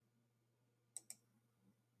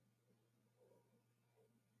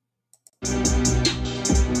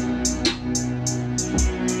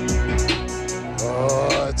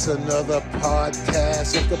another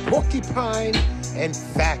podcast of the Porcupine and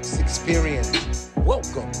Facts Experience.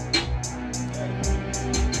 Welcome.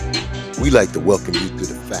 We like to welcome you to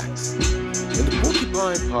the Facts and the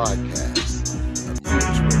Porcupine Podcast.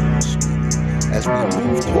 As we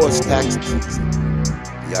move towards tax season,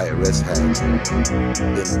 the IRS has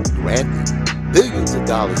been granted billions of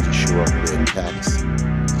dollars to shore up their tax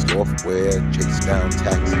software, chase down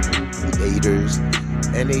tax evaders,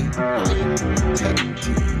 and they hire tech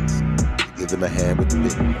teams to give them a hand with the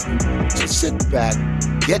big one. So sit back,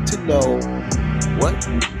 get to know what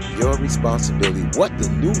your responsibility, what the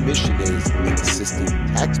new mission is in assisting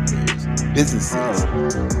taxpayers, businesses,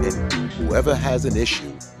 and whoever has an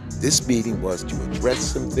issue. This meeting was to address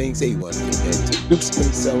some things they wanted to introduce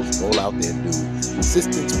themselves, roll out their new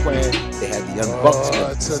assistance plan. They had the ombudsman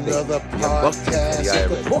for the state, the ombudsman for the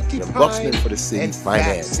IRS, the ombudsman for the city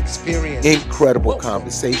finance. Incredible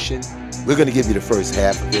conversation. We're going to give you the first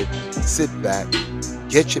half of it. Sit back,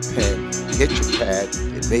 get your pen, get your pad.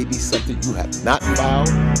 It may be something you have not filed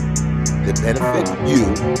that benefit you,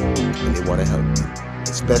 and they want to help you,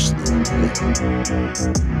 especially me.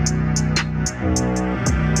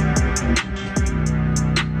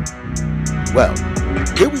 Well,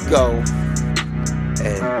 here we go,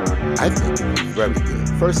 and I think it'll be very good.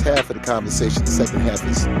 First half of the conversation, the second half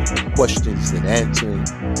is questions and answering.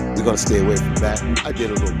 We're going to stay away from that. I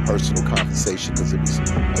did a little personal conversation because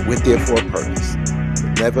I went there for a purpose.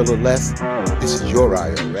 But nevertheless, this is your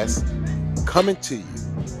IRS coming to you,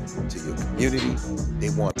 to your community. They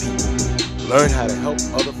want people to learn how to help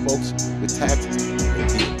other folks with taxes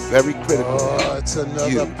and being very critical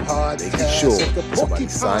of you, making sure somebody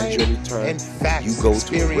signs your return, you go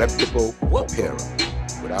to a reputable preparer.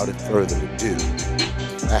 Without further ado,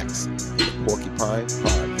 Facts in the Porcupine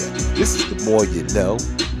Podcast. This is the more you know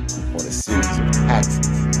on a series of taxes.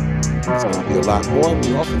 It's going to be a lot more.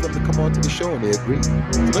 We offer them to come on to the show and they agree. So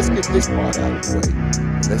let's get this part out of the way.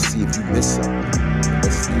 Let's see if you missed something.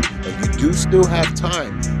 Let's see. And you do still have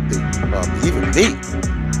time, even me,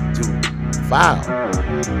 to file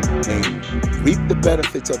and reap the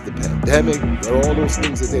benefits of the pandemic, all those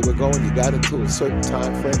things that they were going. You got into a certain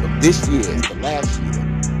time frame, but this year is the last year.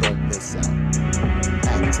 Don't miss out.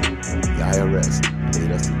 Tax, the IRS paid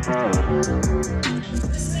us. Some of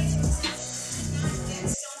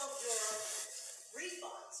your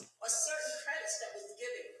refunds or certain credits that was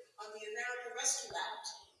given on the American Rescue Act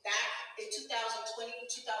back in 2020,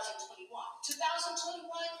 2021. 2021,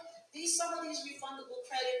 some of these refundable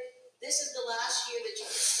credit. This is the last year that you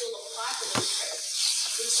can still apply for those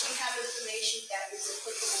credits, which we have information that is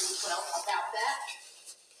applicable as well about that.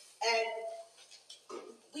 And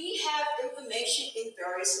we have information in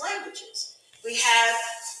various languages. We have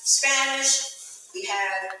Spanish, we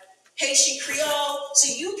have Haitian Creole,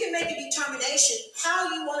 so you can make a determination how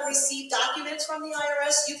you want to receive documents from the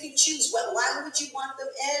IRS. You can choose what language you want them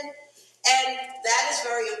in, and that is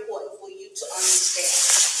very important for you to understand.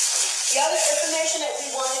 The other information that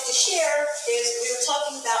we wanted to share is we were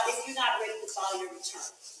talking about if you're not ready to file your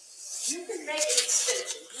return. You can make an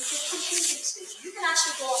extension. You can complete an extension. You can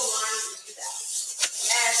actually go online and do that.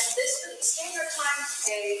 And this will extend your time to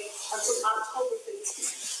pay until October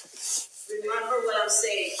 15th. Remember what I'm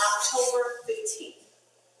saying, October 15th.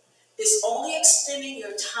 It's only extending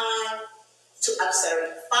your time to,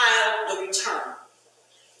 file the return.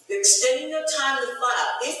 You're extending your time to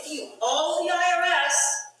file. If you owe the IRS,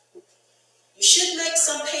 you should make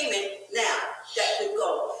some payment now that could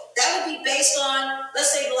go. That would be based on,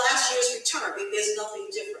 let's say, the last year's return, if there's nothing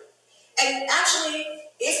different. And actually,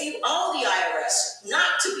 if you owe the IRS,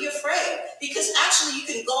 not to be afraid, because actually you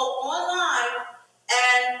can go online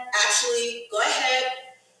and actually go ahead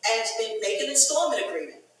and make an installment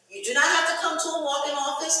agreement. You do not have to come to a walk-in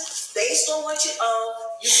office. Based on what you owe,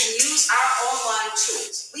 you can use our online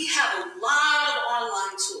tools. We have a lot of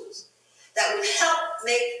online tools that would help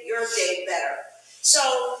make your day better.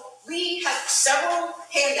 So we have several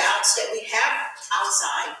handouts that we have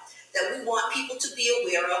outside that we want people to be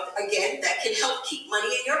aware of, again, that can help keep money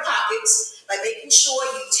in your pockets by making sure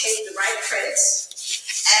you take the right credits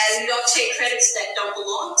and you don't take credits that don't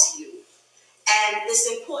belong to you. And it's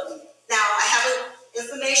important. Now, I have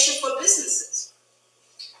information for businesses.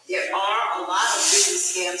 There are a lot of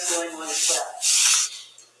business scams going on as well.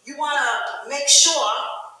 You want to make sure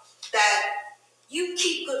that you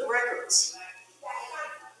keep good records.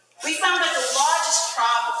 We found that the largest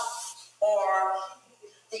problem or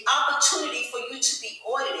the opportunity for you to be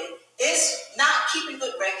audited is not keeping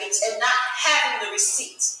good records and not having the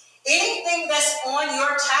receipts. Anything that's on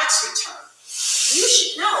your tax return, you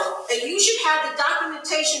should know, and you should have the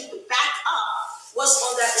documentation to back up what's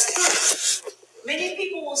on that return. Many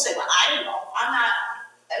people will say, well, I don't know. I'm not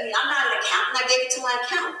an accountant. I gave it to my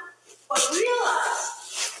accountant. But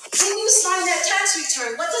realize, when you sign that tax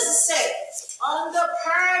return, what does it say? Under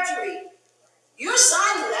perjury. You're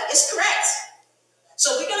signing that. It's correct.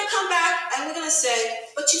 So we're going to come back and we're going to say,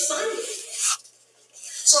 but you signed it.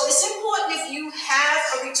 So it's important if you have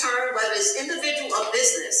a return, whether it's individual or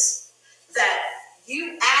business, that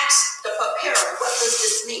you ask the preparer, what does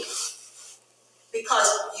this mean? Because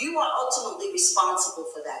you are ultimately responsible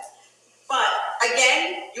for that. But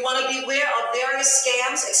again, you want to be aware of various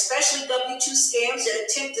scams, especially W-2 scams that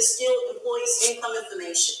attempt to steal employees' income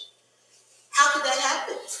information. How could that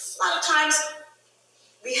happen? A lot of times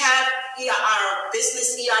we have our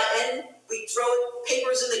business EIN, we throw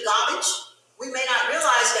papers in the garbage. We may not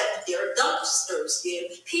realize that there are dumpsters here,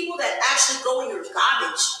 people that actually go in your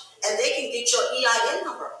garbage and they can get your EIN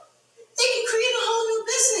number. They can create a whole new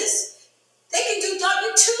business. They can do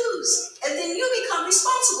W-2s, and then you become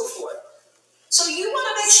responsible for it. So you want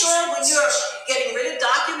to make sure when you're getting rid of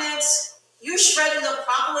documents, you're shredding them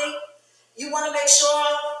properly. You want to make sure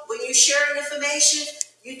when you're sharing information,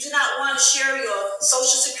 you do not want to share your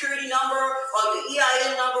social security number or your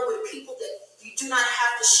EIN number with people that you do not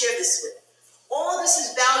have to share this with. All this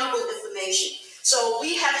is valuable information. So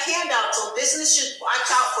we have handouts on business should watch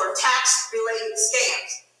out for tax-related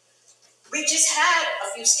scams. We just had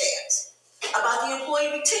a few scams about the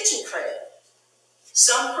employee retention credit.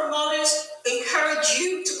 Some promoters encourage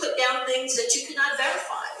you to put down things that you could not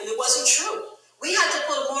verify, and it wasn't true. We had to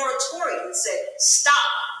put a moratorium and say, stop.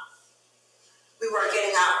 We weren't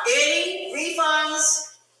getting out any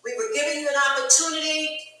refunds. We were giving you an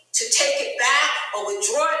opportunity to take it back or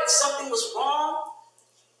withdraw it if something was wrong.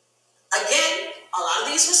 Again, a lot of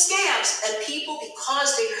these were scams, and people,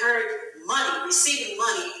 because they heard money, receiving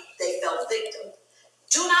money, they fell victim.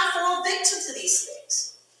 Do not fall victim to these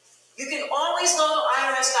things. You can always go to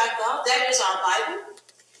irs.gov. That is our Bible.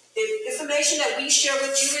 The information that we share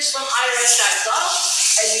with you is from irs.gov,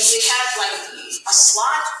 and you would have like a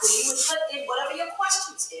slot where you would put in whatever your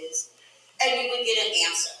questions is, and you would get an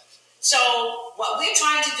answer. So what we're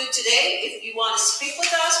trying to do today, if you want to speak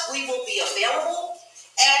with us, we will be available.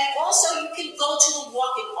 And also you can go to the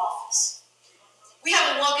walk-in office. We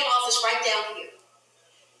have a walk-in office right down here.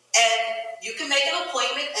 And you can make an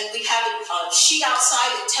appointment, and we have a sheet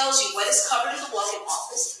outside that tells you what is covered in the walk-in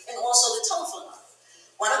office and also the telephone number.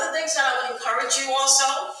 One of the things that I would encourage you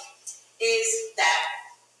also is that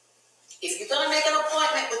if you're going to make an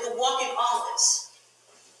appointment with the walk-in office,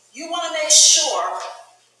 you want to make sure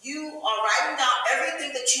you are writing down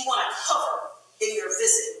everything that you want to cover in your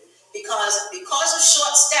visit. Because of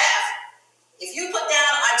short staff, if you put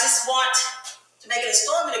down, I just want to make an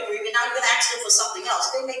installment agreement, now you're going to ask them for something else.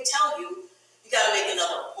 They may tell you, you got to make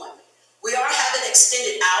another appointment. We are having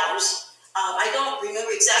extended hours. I don't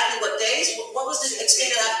remember exactly what days. What was the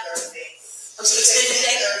extended hours? Extended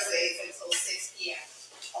day? Thursdays until 6 p.m.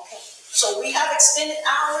 Okay. So we have extended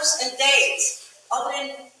hours and days other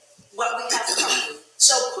than what we have currently.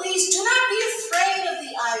 So please do not be afraid of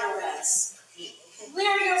the IRS.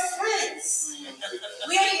 We're your friends.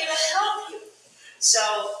 We're here to help you. So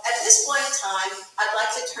at this point in time, I'd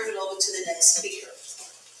like to turn it over to the next speaker.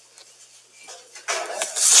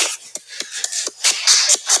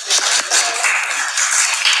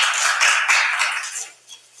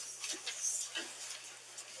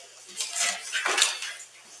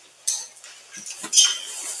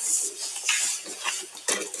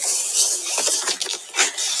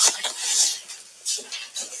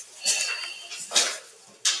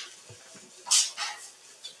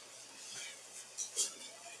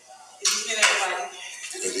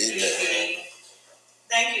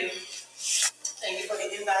 Thank you. Thank you for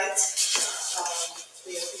the invite.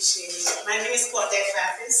 We appreciate it. My name is Claudette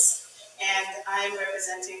Mathis, and I'm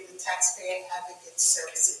representing the Taxpayer Advocate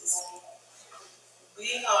Services.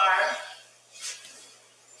 We are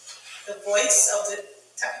the voice of the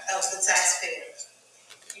taxpayer.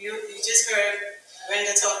 You just heard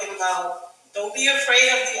Brenda talking about don't be afraid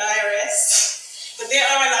of the IRS, but there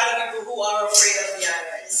are a lot of people who are afraid of the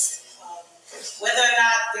IRS. Whether or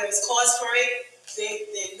not there's cause for it, they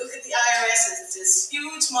look at the IRS as this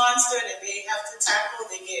huge monster that they have to tackle.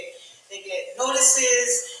 They get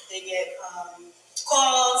notices, they get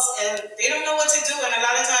calls, and they don't know what to do. And a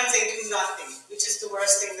lot of times they do nothing, which is the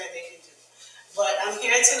worst thing that they can do. But I'm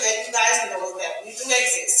here to let you guys know that we do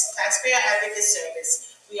exist. Taxpayer Advocate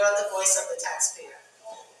Service. We are the voice of the taxpayer.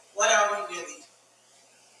 What are we really?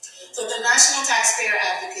 So the National Taxpayer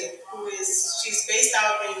Advocate, she's based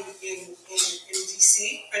out in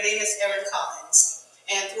DC. Her name is Erin Collins.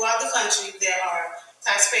 And throughout the country, there are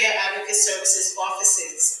Taxpayer Advocate Services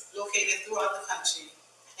offices located throughout the country,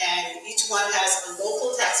 and each one has a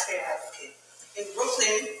local taxpayer advocate. In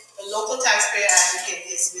Brooklyn, the local taxpayer advocate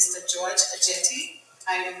is Mr. George Agenti.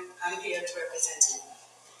 I'm here to represent him.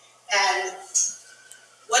 And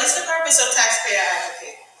what is the purpose of taxpayer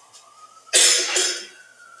advocate?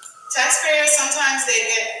 Taxpayers, sometimes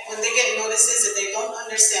when they get notices that they don't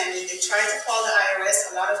understand it, they try to call the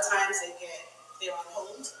IRS. A lot of times they're on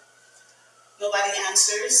hold. Nobody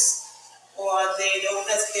answers, or they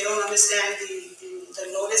don't understand the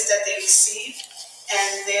notice that they receive,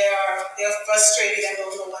 and they're frustrated and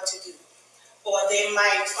don't know what to do. Or they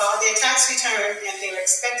might file their tax return and they're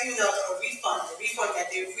expecting a refund, that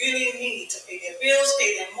they really need to pay their bills,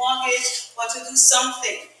 pay their mortgage, or to do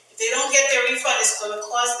something. If they don't get their refund, it's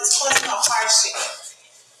causing a hardship,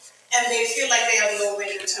 and they feel like they have no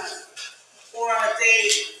way to return. Or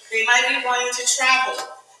they might be wanting to travel.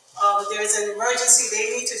 There's an emergency,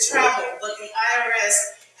 they need to travel, but the IRS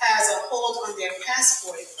has a hold on their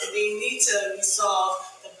passport, and they need to resolve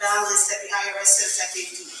the balance that the IRS says that they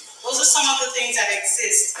do. Those are some of the things that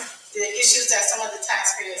exist, the issues that some of the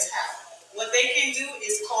taxpayers have. What they can do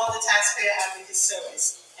is call the Taxpayer Advocate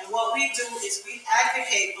Service, and what we do is we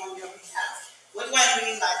advocate on your behalf. What do I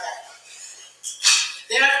mean by that?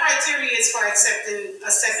 There are criteria for accepting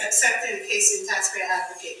a case in taxpayer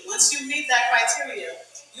advocate. Once you meet that criteria,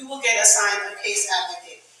 you will get assigned a case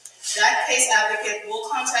advocate. That case advocate will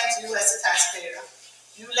contact you as a taxpayer.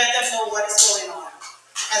 You let them know what is going on.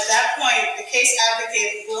 At that point, the case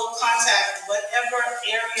advocate will contact whatever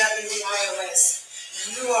area in the IRS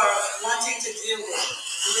you are wanting to deal with.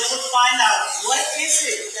 And they will find out what is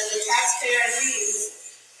it that the taxpayer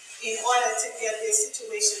needs in order to get this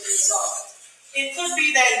situation resolved. It could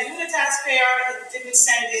be that you, the taxpayer, didn't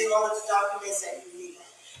send in all of the documents that you need.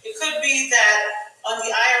 It could be that on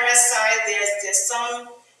the IRS side, there's some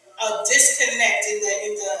disconnect in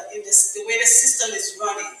the way the system is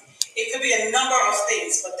running. It could be a number of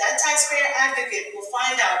things, but that taxpayer advocate will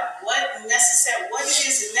find out what it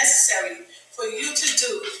is necessary for you to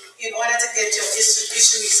do in order to get your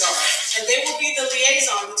issue resolved. And they will be the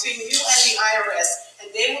liaison between you and the IRS, and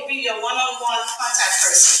they will be your one-on-one contact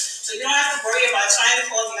person. So you don't have to worry about trying to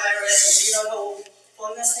call the IRS and you don't know,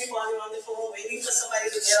 falling asleep while you're on the phone, waiting for somebody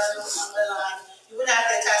to get on the line. You would have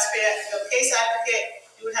their your case advocate,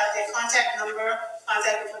 you would have their contact number,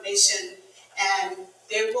 contact information, and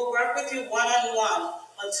they will work with you one-on-one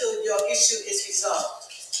until your issue is resolved.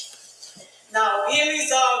 Now, being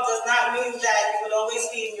resolved does not mean that it will always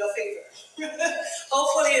be in your favor.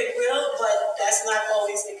 Hopefully it will, but that's not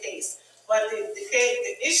always the case. But the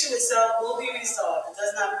issue itself will be resolved. It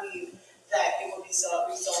does not mean that it will be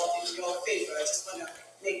resolved in your favor. I just want to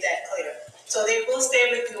make that clear. So they will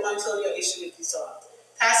stay with you until your issue is resolved.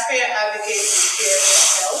 Taxpayer advocate is here to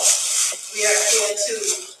help. We are here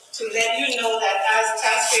to let you know that as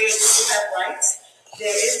taxpayers, we have rights.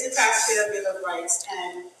 There is the Taxpayer Bill of Rights,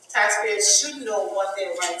 and taxpayers should know what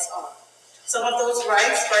their rights are. Some of those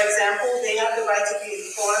rights, for example, they have the right to be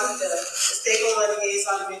informed. The stakeholder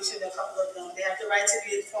liaison mentioned a couple of them. They have the right to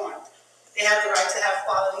be informed. They have the right to have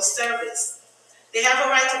quality service. They have a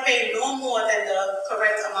right to pay no more than the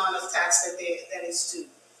correct amount of tax that is due.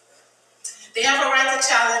 They have a right to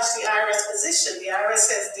challenge the IRS position. The IRS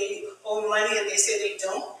says they owe money and they say they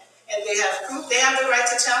don't, and they have proof. They have the right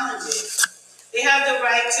to challenge it. They have the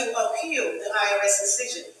right to appeal the IRS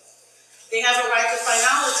decision. They have a right to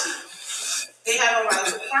finality. They have a right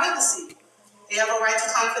to privacy. They have a right to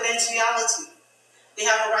confidentiality. They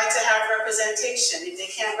have a right to have representation if they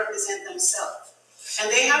can't represent themselves.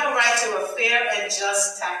 And they have a right to a fair and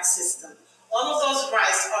just tax system. All of those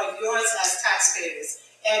rights are yours as taxpayers.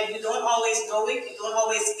 And you don't always know it, you don't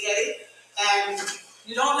always get it, and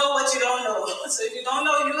you don't know what you don't know. So if you don't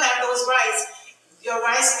know you have those rights, your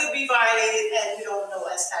rights could be violated and you don't know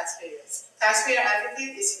as taxpayers. Taxpayer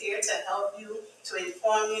advocate is here to help you, to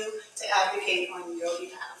inform you, to advocate on your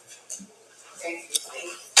behalf. Thank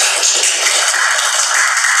you.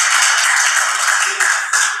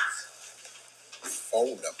 Phone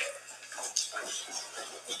number.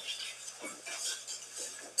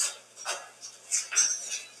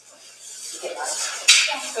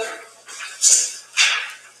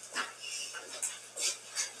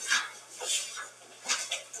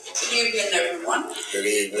 Good evening, everyone. Good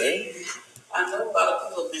evening. I know a lot of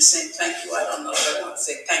people have been saying thank you. I don't know if I want to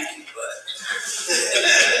say thank you, but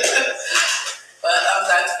I'm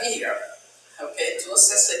glad to be here. Okay, to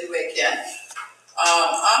assist any way I can.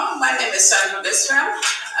 My name is Sandra Bistram,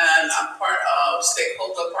 and I'm part of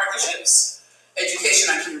Stakeholder Partnerships, Education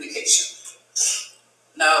and Communication.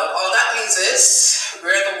 Now, all that means is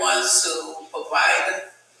we're the ones who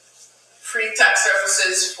provide free tax tax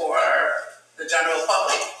services for the general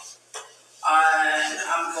public. And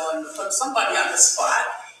I'm going to put somebody on the spot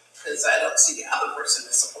because I don't see the other person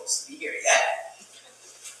that's supposed to be here yet.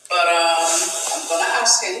 But I'm going to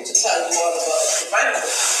ask him to tell you all about the vitamin.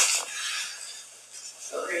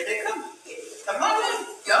 So here they come. Come on in.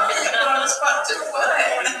 Y'all can put on the spot too. Go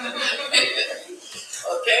ahead.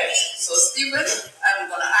 Okay, so Stephen, I'm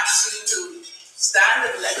going to ask you to stand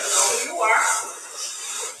and let them know who you are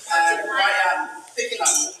and why I'm picking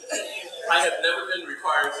on you. I have never been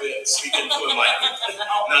required to speak into a mic.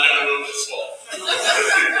 Not in a room this small.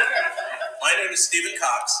 My name is Stephen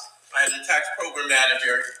Cox. I am the tax program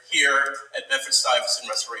manager here at Bedford-Stuyvesant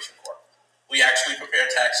Restoration Corp. We actually prepare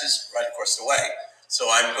taxes right across the way. So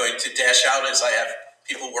I'm going to dash out as I have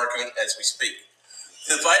people working as we speak.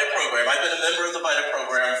 The VITA program, I've been a member of the VITA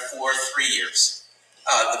program for 3 years.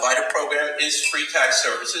 The VITA program is free tax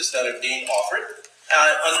services that are being offered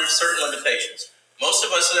under certain limitations. Most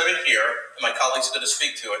of us that are here, and my colleagues are going to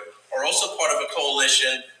speak to it, are also part of a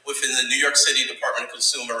coalition within the New York City Department of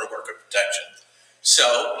Consumer and Worker Protection.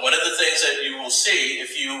 So one of the things that you will see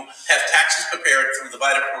if you have taxes prepared through the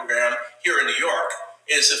VITA program here in New York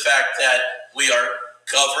is the fact that we are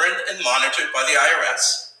governed and monitored by the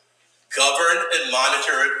IRS, governed and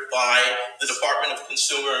monitored by the Department of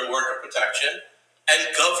Consumer and Worker Protection, and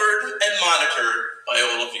governed and monitored by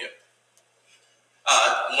all of you.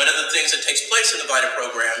 One of the things that takes place in the VITA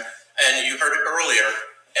program, and you heard it earlier,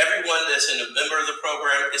 everyone that's a member of the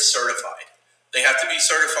program is certified. They have to be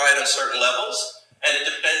certified on certain levels, and it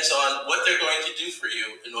depends on what they're going to do for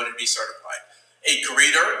you in order to be certified. A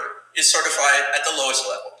greeter is certified at the lowest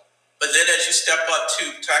level. But then as you step up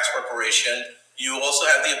to tax preparation, you also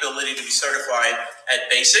have the ability to be certified at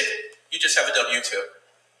basic. You just have a W-2.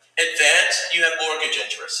 Advanced, you have mortgage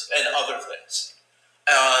interest and other things.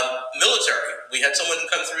 Military, we had someone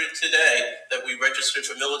come through today that we registered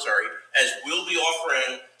for military, as we'll be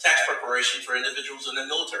offering tax preparation for individuals in the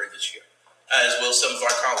military this year, as well as some of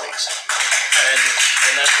our colleagues.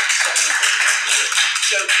 And that's something that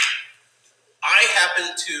so I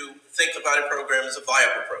happen to think about a program as a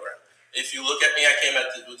viable program. If you look at me, I came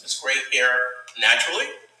with this gray hair naturally.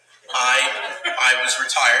 I was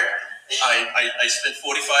retired. I spent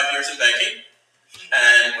 45 years in banking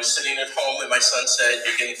and was sitting at home, and my son said,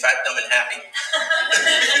 "You're getting fat, dumb, and happy.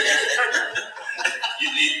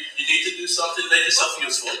 you need to do something to make yourself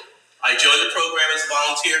useful." I joined the program as a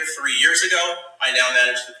volunteer 3 years ago. I now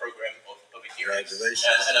manage the program over here.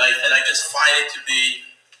 Congratulations. And I just find it to be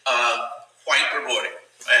quite rewarding,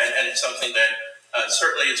 and it's something that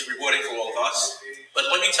certainly is rewarding for all of us.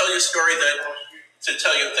 But let me tell you a story that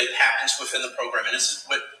happens within the program, and this is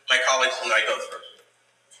what my colleagues and I go through.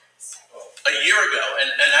 A year ago, and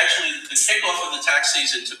actually the kickoff of the tax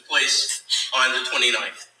season took place on the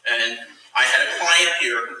 29th, and I had a client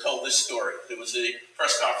here who told this story. There was a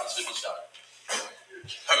press conference that was done.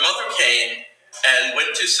 Her mother came and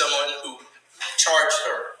went to someone who charged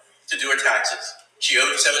her to do her taxes. She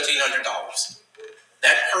owed $1,700.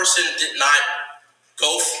 That person did not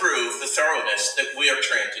go through the thoroughness that we are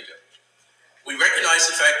trained to do. We recognize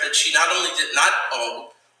the fact that she not only did not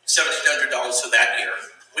owe $1,700 for that year,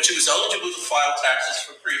 but she was eligible to file taxes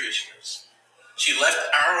for previous years. She left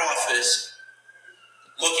our office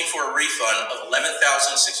looking for a refund of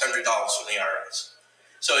 $11,600 from the IRS.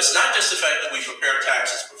 So it's not just the fact that we prepare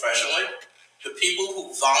taxes professionally. The people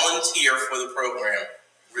who volunteer for the program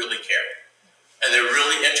really care. And they're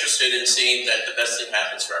really interested in seeing that the best thing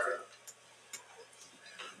happens for everyone.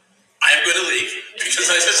 I am going to leave because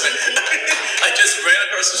I just ran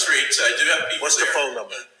across the street, so I do have people. What's the phone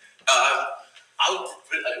number? I'll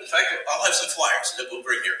have some flyers that we'll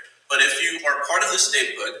bring here. But if you are part of this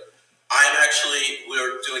neighborhood,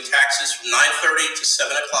 we're doing taxes from 9:30 to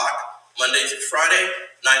 7 o'clock, Monday through Friday,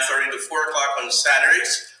 9:30 to 4 o'clock on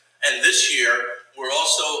Saturdays. And this year, we're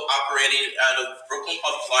also operating out of Brooklyn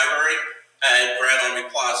Public Library and Grand Army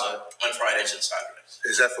Plaza on Fridays and Saturdays.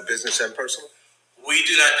 Is that for business and personal? We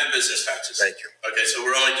do not do business taxes. Thank you. Okay, so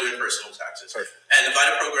we're only doing personal taxes. Perfect. And the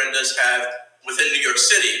VITA program does have, within New York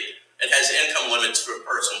City, it has income limits for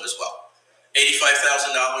personal as well.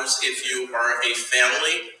 $85,000 if you are a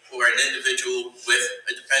family or an individual with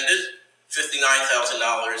a dependent,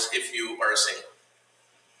 $59,000 if you are a single.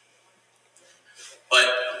 But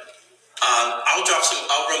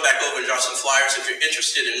I'll run back over and drop some flyers. If you're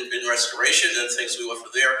interested in restoration and things we offer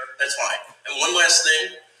there, that's fine. And one last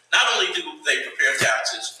thing, not only do they prepare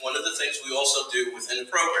taxes, one of the things we also do within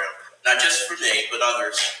the program, not just for me, but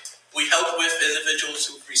others, we help with individuals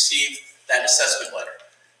who receive that assessment letter.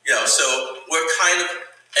 So we're kind of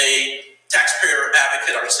a taxpayer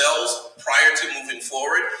advocate ourselves prior to moving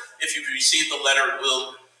forward. If you've received the letter,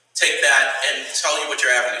 we'll take that and tell you what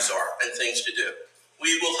your avenues are and things to do.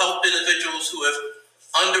 We will help individuals who have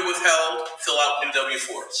under-withheld fill out new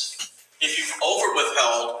W-4s. If you've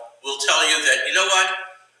over-withheld, we'll tell you that, you know what,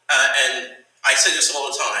 and I say this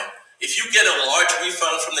all the time, if you get a large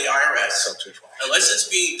refund from the IRS, unless it's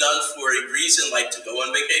being done for a reason like to go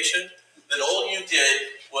on vacation, then all you did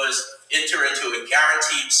was enter into a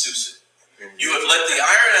guaranteed SUSID. You have let the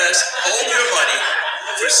IRS hold your money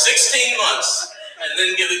for 16 months and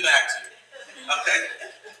then give it back to you. Okay?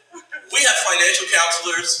 We have financial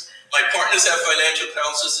counselors. My partners have financial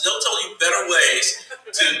counselors. They'll tell you better ways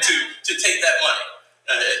to take that money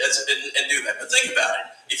and do that. But think about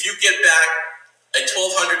it. If you get back a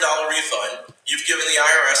 $1,200 refund, you've given the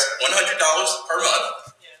IRS $100 per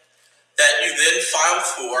month that you then file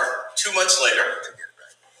for 2 months later,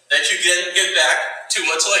 that you then get back 2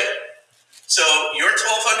 months later. So your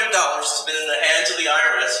 $1,200 has been in the hands of the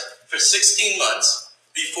IRS for 16 months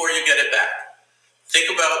before you get it back.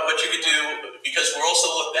 Think about what you could do, because we're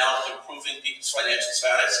also about improving people's financial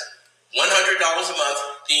status. $100 a month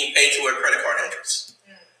being paid to our credit card interest.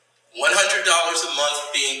 $100 a month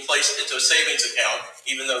being placed into a savings account,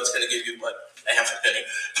 even though it's going to give you, a half a penny.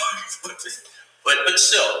 but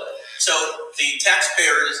still. So the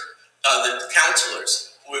taxpayers, the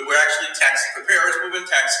counselors, we're actually tax preparers, we're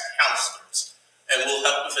tax counselors. And we'll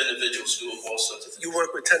help with individuals who have all sorts of things. You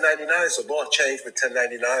work with 1099s, so law changed with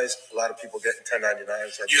 1099s. A lot of people getting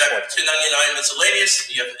 1099s. You have 1099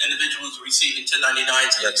 miscellaneous, you have individuals receiving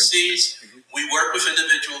 1099s and ECs. We work with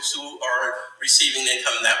individuals who are receiving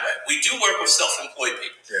income that way. We do work with self-employed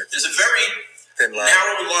people. Yeah. There's a very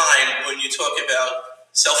narrow line when you talk about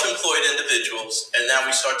self-employed individuals, and now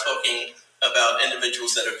we start talking about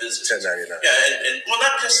individuals that are businesses. 1099. Yeah, and well,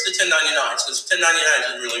 not just the 1099s, because 1099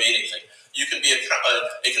 doesn't really mean anything. You can be a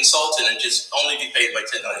consultant and just only be paid by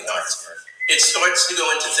 1099s. It starts to go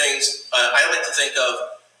into things I like to think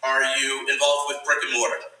of, are you involved with brick and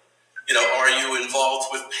mortar? Are you involved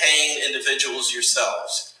with paying individuals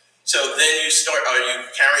yourselves? So then you start, are you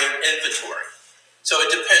carrying inventory? So it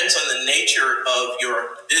depends on the nature of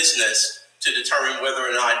your business to determine whether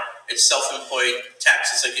or not it's self-employed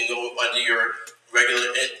taxes that can go under your regular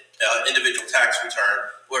individual tax return,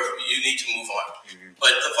 or if you need to move on.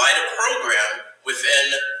 But the VITA program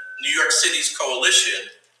within New York City's coalition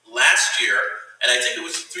last year, and I think it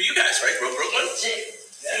was through you guys, right, Brooklyn?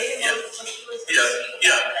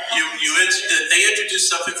 They introduced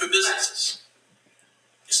something for businesses.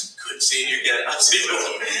 It's good seeing you again. I'll see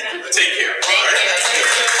you. Take care. All right.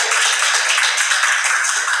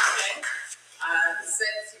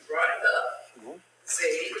 Since you brought it up,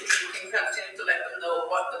 say you can continue to let them know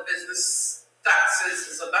what the business taxes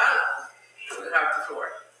is about. We'll have the floor.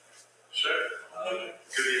 Sure. Good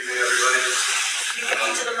evening, everybody. You can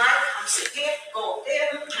go to the mic. I'm sitting here. Go up there.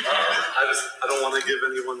 I don't want to give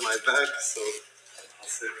anyone my back, so I'll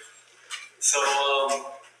sit. So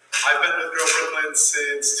I've been with Grow Brooklyn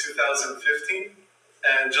since 2015,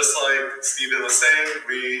 and just like Stephen was saying,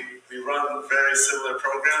 we run very similar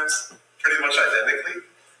programs, pretty much identically.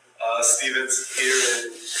 Stephen's here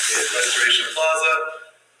in Restoration Plaza,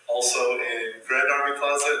 also in Grand Army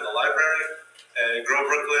Plaza in the library, and Grow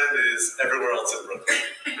Brooklyn is everywhere else in Brooklyn.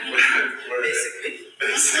 We're basically.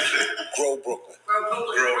 Grow Brooklyn. Grow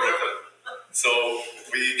Brooklyn. So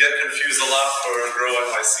we get confused a lot for Grow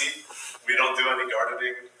NYC. We don't do any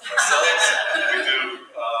gardening ourselves.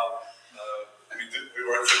 We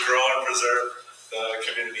work to grow and preserve the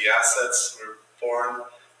community assets. We were born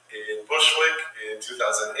in Bushwick in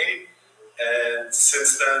 2008, and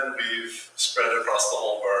since then we've spread across the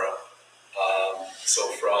whole borough.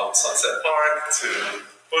 So from Sunset Park to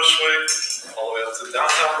Bushwick, all the way up to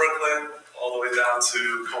downtown Brooklyn, all the way down to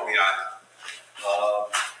Coney Island.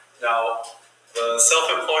 Now, the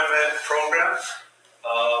self-employment program,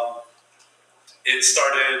 it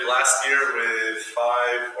started last year with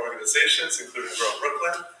 5 organizations, including Grow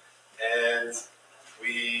Brooklyn, and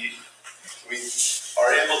we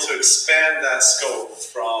are able to expand that scope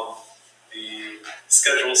from the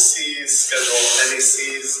Schedule C's, Schedule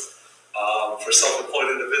NEC's, for self-employed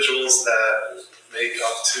individuals that make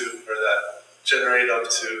up to, or that generate up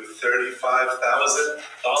to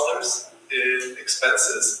 $35,000 in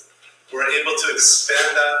expenses. We're able to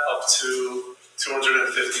expand that up to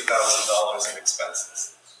 $250,000 in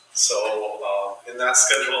expenses. So in that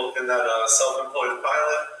schedule, in that self-employed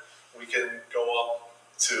pilot, we can go up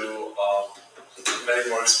to many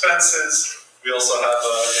more expenses. We also have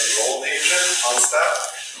an enrolled agent on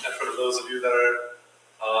staff. And for those of you that are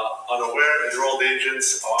unaware, enrolled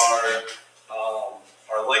agents are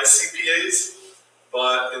like CPAs,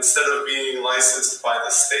 but instead of being licensed by the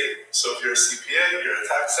state, so if you're a CPA, you're a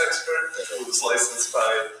tax expert who's licensed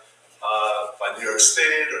by New York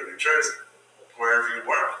State or New Jersey, wherever you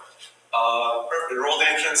work. Enrolled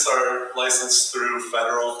agents are licensed through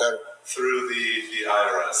through the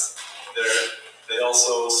IRS. They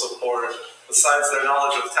also support, besides their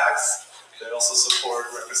knowledge of tax, they also support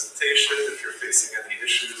representation if you're facing any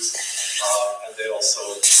issues, and they also,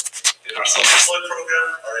 in our self-employed program,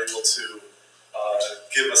 are able to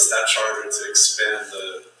give us that charter to expand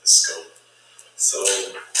the scope. So,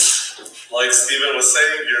 like Stephen was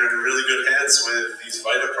saying, you're in really good hands with these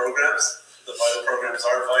VITA programs. The VITA programs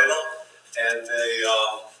are vital, and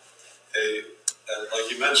and like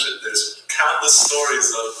you mentioned, there's countless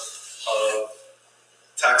stories of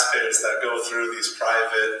taxpayers that go through these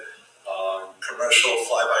private, commercial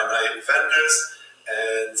fly-by-night vendors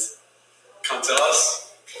and come to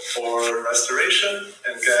us for restoration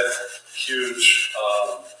and get huge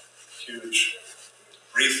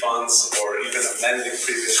refunds or even amending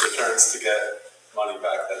previous returns to get money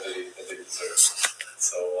back that they deserve.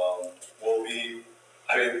 So we'll be,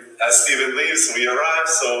 as Stephen leaves, we arrive,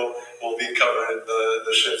 so we'll be covering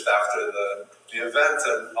the shift after the event,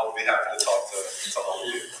 and I'll be happy to talk to all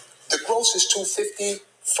of you. The gross is $250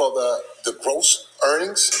 for the gross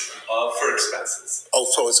earnings? For expenses. Oh,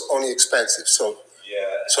 so it's only expensive. So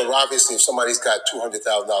yeah. So obviously, if somebody's got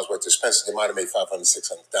 $200,000 worth of expenses, they might have made $500,000,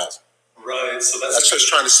 $600,000. Right. So that's just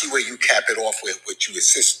trying to see where you cap it off with, what you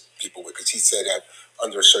assist people with, because he said that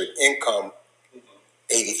under a certain income,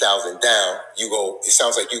 80,000 down, you go. It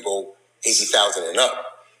sounds like you go 80,000 and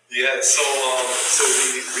up. Yeah. So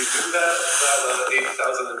we do that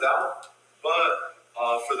 80,000 and down, but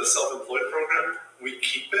for the self-employed program, we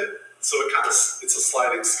keep it. So it's a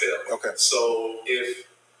sliding scale. Okay. So if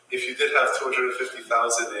you did have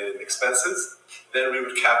 250,000 in expenses, then we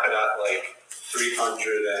would cap it at like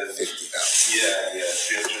 350,000. Yeah,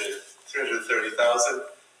 330,000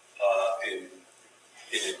 in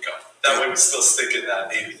income. That way we still stick in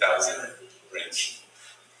that 80,000 range.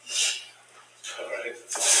 All right.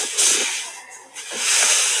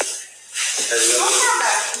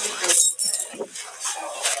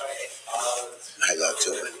 I love to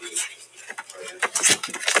it.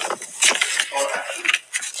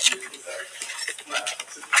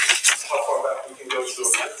 How far back we can go to a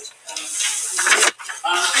month?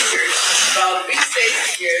 2 years. Well, we say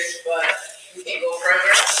 2 years, but you can go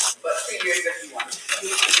further, but 2 years if you want.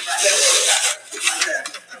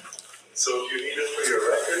 So if you need it for your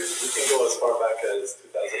record, we can go as far back as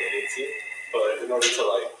 2018, but in order to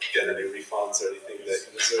get any refunds or anything that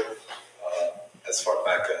you deserve, as far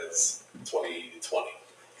back as 2020.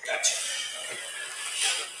 Gotcha.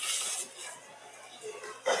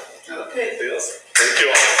 Okay. Anything else? Thank you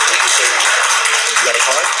all. Thank you so much. You got a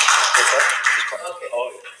card? Okay. Oh,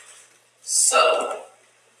 yeah. So,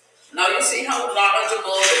 now you see how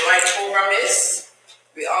knowledgeable the VITA program is.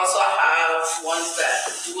 We also have ones that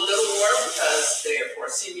do a little more because they're for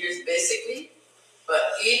seniors basically. But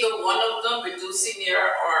either one of them, we do senior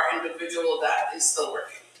or individual that is still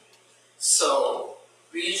working. So,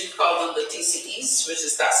 we usually call them the TCEs, which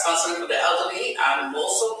is tax counseling for the elderly, and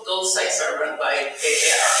most of those sites are run by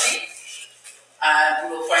AARP, and you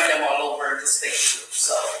will find them all over the state too.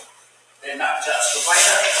 So they're not just the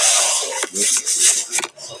VITA, but also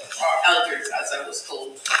our elders, as I was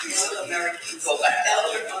told. Americans go back to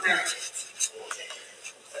elder.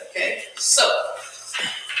 Okay, so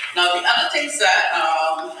now the other things that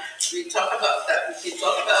we can talk about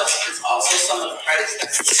is also some of the credits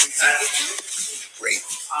that we can entitled to. Great.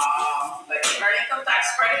 Like your income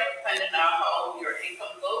tax credit, depending on how your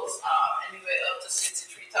income goes, anyway up to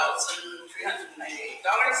 $63,398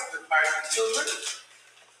 with married children.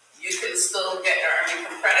 You can still get your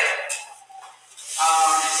income credit.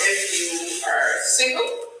 If you are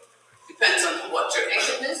single, depends on what your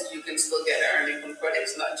income is, you can still get earned income credit.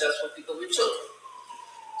 It's not just for people with children.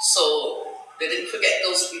 So they didn't forget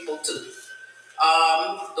those people too.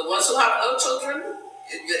 The ones who have no children,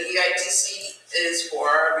 your EITC is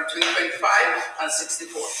for between 25 and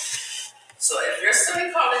 64. So if you're still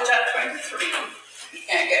in college at 23, you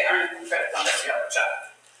can't get earned income credit unless you have a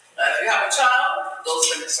child. Now, if you have a child, those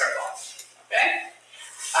limits are gone. Okay?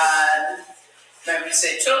 And when we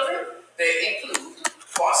say children, they include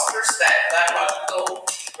foster, step, biological,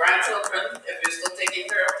 grandchildren, if you're still taking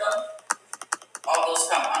care of them. All those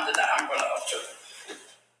come under the umbrella of children.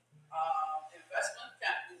 Investment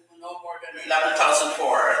can't do no more than $11,000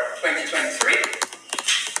 for 2023.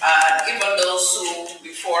 And even those who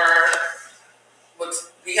before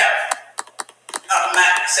we have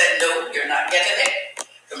Matt said no, you're not getting it.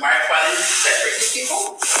 The market fund separate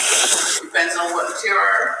people. Depends on what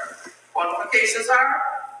your qualifications are.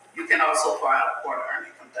 You can also file for an earned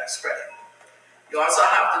income tax credit. You also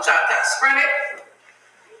have the child tax credit,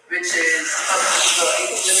 which is up to the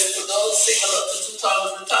income limit for those single up to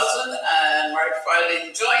 $2,000 and married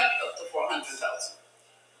filing joint up to $400,000.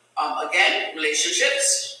 Again,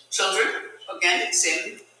 relationships, children, again,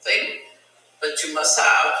 same thing, but you must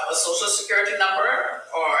have a social security number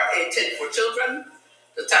or a TIN for children.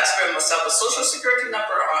 The taxpayer must have a social security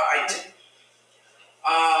number or ITIN.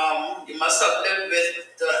 You must have lived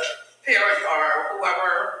with the parent or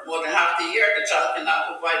whoever more than half the year. The child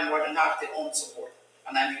cannot provide more than half their own support,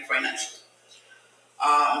 and I mean financially.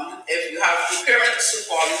 If you have two parents who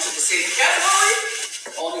fall into the same category,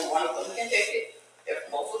 only one of them can take it.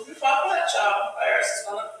 If both of you file for that child, IRS is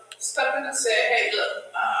going to step in and say, hey,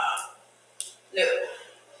 look, no.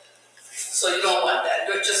 So you don't want that.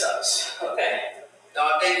 Do it yourselves, okay?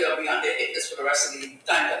 Then you'll be on their hit list for the rest of the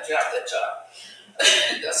time that you have that job.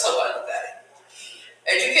 That's how I look at it.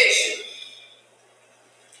 Education.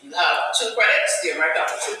 You have 2 credits, the American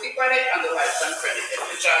Opportunity Credit and the Lifetime Credit if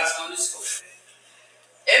your child is going to school.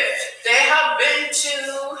 If they have been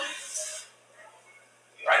to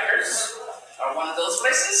Rikers or one of those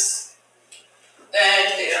places,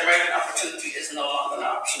 then the American Opportunity is no longer an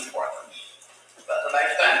option for them. But the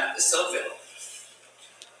Lifetime is still available.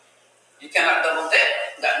 You cannot double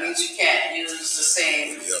dip. That means you can't use the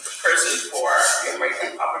same person for your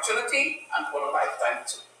American Opportunity and for the Lifetime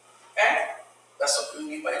too. Okay? That's what we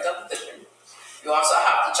mean by double dipping. You also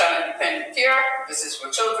have the Child Independent Care. This is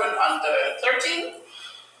for children under 13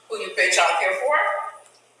 who you pay child care for.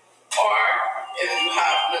 Or if you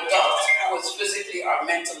have an adult who is physically or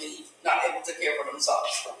mentally not able to care for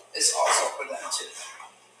themselves, it's also for them too.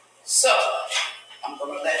 So, I'm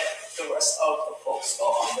going to let the rest of the folks go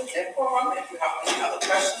on with their program if you have any other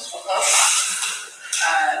questions for us.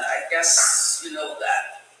 And I guess you know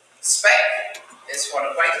that SPEC is for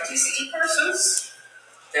the white TCE persons.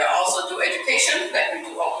 They also do education, like we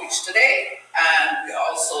do outreach today. And we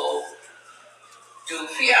also do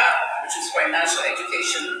FIAT, which is financial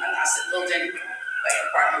education and asset building, like the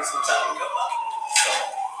partners will tell you about. So,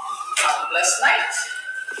 have a blessed night.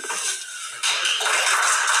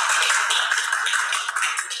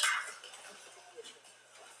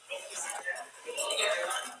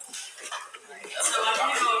 So I'm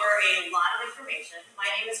going to go over a lot of information. My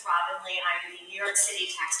name is Robin Lee. I'm the New York City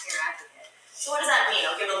taxpayer advocate. So what does that mean?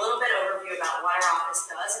 I'll give a little bit overview about what our office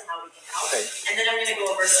does and how we can help. And then I'm going to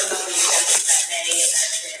go over some of the steps that may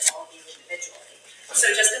benefit all of you individually.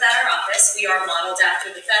 So just about our office, we are modeled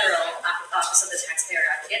after the federal Office of the Taxpayer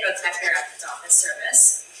Advocate, or the Taxpayer Advocate's Office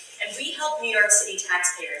Service. And we help New York City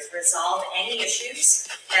taxpayers resolve any issues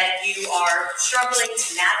that you are struggling to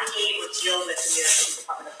navigate or deal with in the New York City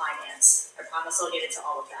Department of Finance. I promise I'll get into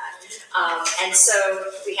all of that. And so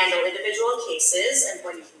we handle individual cases, and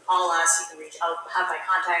when you can call us, you can reach out, have my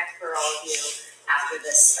contact for all of you after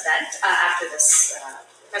this event, after this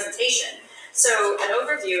presentation. So an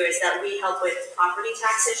overview is that we help with property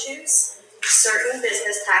tax issues, certain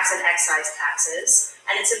business tax and excise taxes,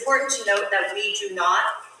 and it's important to note that we do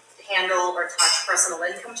not handle or touch personal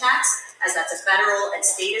income tax, as that's a federal and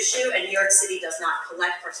state issue, and New York City does not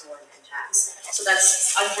collect personal income tax. So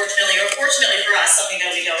that's unfortunately or fortunately for us something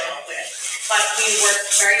that we don't help with. But we work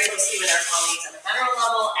very closely with our colleagues at the federal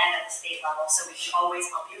level and at the state level, so we can always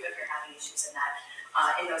help you if you're having issues in that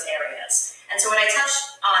in those areas. And so when I touch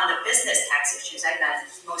on the business tax issues, I meant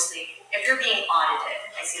mostly if you're being audited.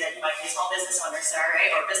 I see that you might be a small business owner, sir, right,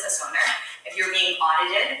 or business owner. If you're being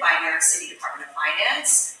audited by New York City Department of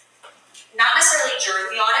Finance, not necessarily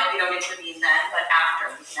during the audit, we don't intervene then, but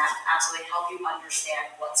after, we can absolutely help you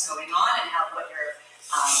understand what's going on and what your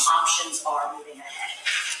options are moving ahead.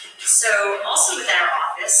 So also within our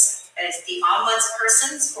office is the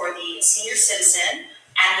ombudspersons for the senior citizen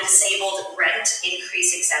and the disabled rent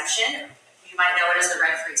increase exemption. You might know it as the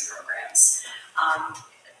rent freeze programs.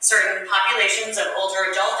 Certain populations of older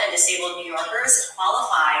adult and disabled New Yorkers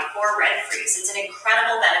qualify for rent freeze. It's an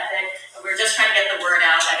incredible benefit. We're just trying to get the word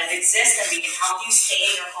out that it exists and we can help you stay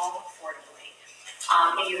in your home affordably.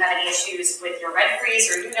 If you have any issues with your rent freeze,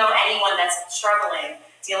 or you know anyone that's struggling,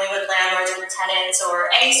 dealing with landlords or tenants or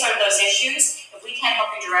any sort of those issues, if we can't help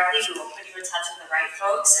you directly, we will put you in touch with the right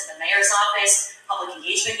folks at the mayor's office, public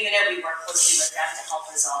engagement unit. We work closely with them to help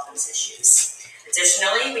resolve those issues.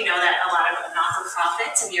 Additionally, we know that a lot of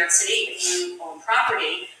not-for-profits in New York City, if you own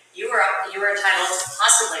property, you are entitled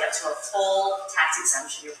possibly up to a full tax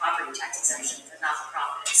exemption, your property tax exemption for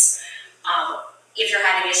not-for-profits. If you're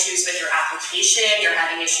having issues with your application, you're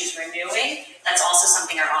having issues renewing, that's also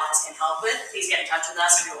something our office can help with. Please get in touch with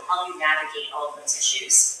us and we will help you navigate all of those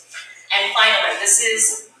issues. And finally, this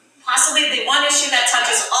is possibly the one issue that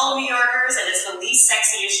touches all New Yorkers, and it's the least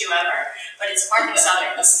sexy issue ever, but it's parking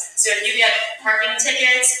summons. So if you get parking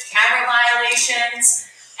tickets, camera violations,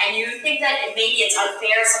 and you think that maybe it's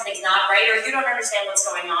unfair, something's not right, or you don't understand what's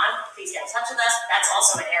going on, please get in touch with us. That's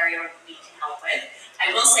also an area we can help with. I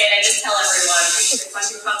will say, and I just tell everyone, the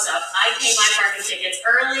question comes up, I pay my parking tickets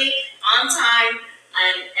early, on time,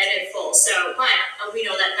 and in full. So, but we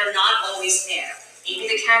know that they're not always fair. Maybe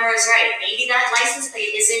the camera is right. Maybe that license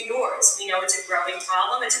plate isn't yours. We know it's a growing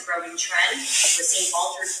problem. It's a growing trend. We're seeing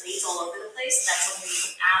altered plates all over the place. That's something we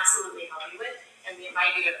can absolutely help you with. And we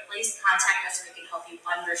invite you to please contact us so we can help you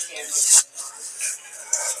understand what's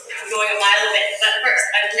going on. I'm going a while a bit, but first,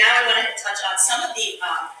 now I want to touch on some of the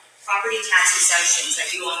property tax exemptions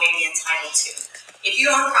that you all may be entitled to. If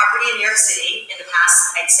you own property in New York City in the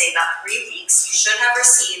past, I'd say about 3 weeks, you should have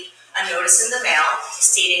received a notice in the mail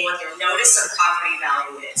stating what your notice of property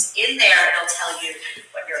value is. In there, it'll tell you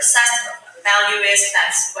what your assessed value is.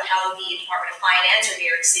 That's how the Department of Finance or New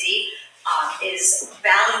York City is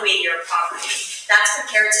valuing your property. That's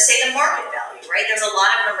compared to, say, the market value, right? There's a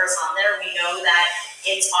lot of numbers on there. We know that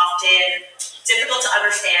it's often difficult to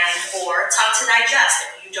understand or tough to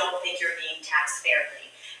digest if you don't think you're being taxed fairly.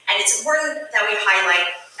 And it's important that we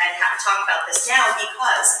highlight and talk about this now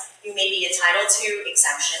because you may be entitled to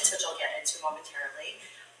exemptions, which I'll get into momentarily.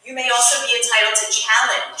 You may also be entitled to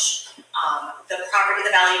challenge the property,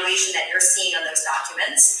 the valuation that you're seeing on those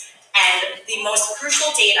documents. And the most crucial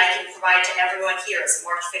date I can provide to everyone here is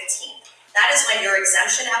March 15th. That is when your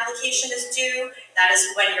exemption application is due. That is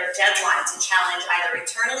when your deadline to challenge either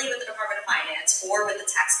internally with the Department of Finance or with the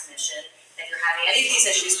Tax Commission. If you're having any of these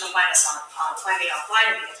issues, come find us find me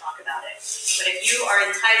offline and we can talk about it. But if you are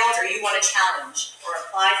entitled or you want to challenge or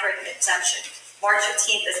apply for an exemption, March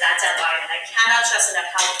 15th is that deadline, and I cannot stress enough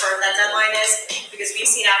how firm that deadline is because we've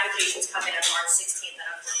seen applications come in on March 16th and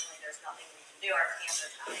unfortunately there's nothing we can do, our hands are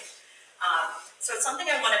tied. So it's something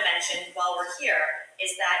I want to mention while we're here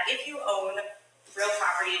is that if you own real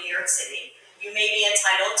property in New York City, you may be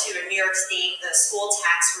entitled to a New York State, the school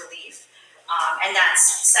tax relief, and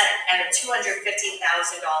that's set at a $250,000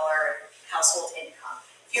 household income.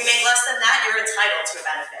 If you make less than that, you're entitled to a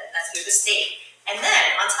benefit. That's through the state. And then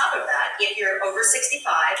on top of that, if you're over 65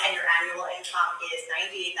 and your annual income is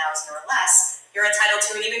 $98,000 or less, you're entitled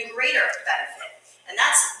to an even greater benefit. And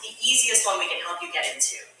that's the easiest one we can help you get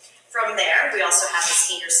into. From there, we also have the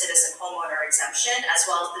senior citizen homeowner exemption, as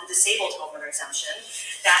well as the disabled homeowner exemption.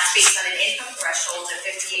 That's based on an income threshold of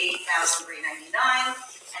 $58,399,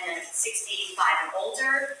 and then 65 and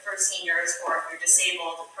older for seniors, or if you're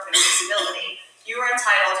disabled with permanent disability, you are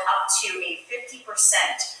entitled up to a 50%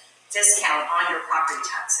 discount on your property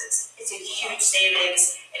taxes. It's a huge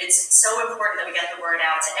savings, and it's so important that we get the word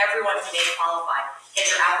out to everyone who may qualify. Get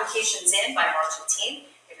your applications in by March 15th.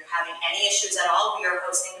 Having any issues at all, we are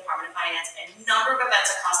hosting Department of Finance a number of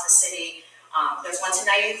events across the city. There's one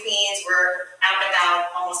tonight in Queens. We're out and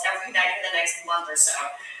about almost every night for the next month or so.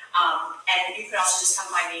 And you can also just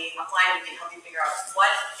come by me offline. We can help you figure out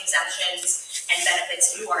what exemptions and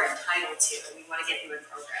benefits you are entitled to. We want to get you in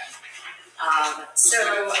program.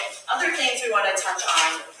 So other things we want to touch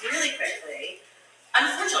on really quickly.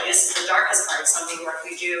 Unfortunately, this is the darkest part of some of the work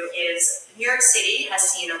we do, is New York City has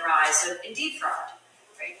seen a rise of Indeed fraud.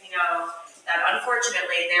 Right? We know that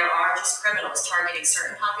unfortunately there are just criminals targeting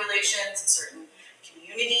certain populations, certain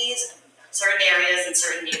communities, certain areas, and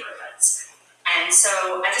certain neighborhoods. And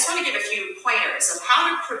so I just want to give a few pointers of how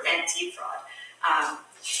to prevent deed fraud.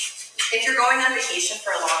 If you're going on vacation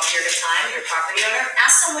for a long period of time, your property owner,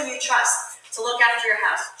 ask someone you trust to look after your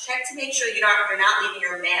house. Check to make sure you're not leaving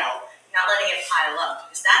your mail, not letting it pile up,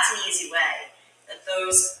 because that's an easy way that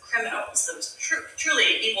those criminals, those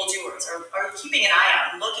truly evildoers, are keeping an eye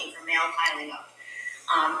out and looking for mail piling up.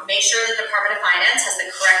 Make sure that the Department of Finance has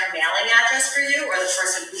the correct mailing address for you, or the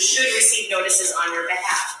person who should receive notices on your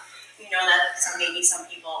behalf. You know that maybe some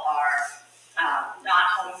people are not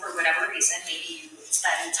home for whatever reason. Maybe you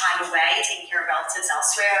spend time away taking care of relatives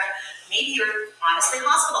elsewhere. Maybe you're honestly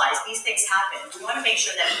hospitalized. These things happen. We want to make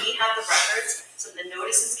sure that we have the records so the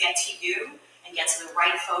notices get to you and get to the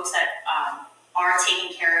right folks that are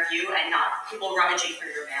taking care of you and not people rummaging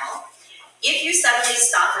through your mail. If you suddenly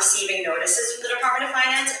stop receiving notices from the Department of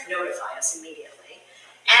Finance, notify us immediately.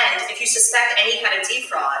 And if you suspect any kind of deed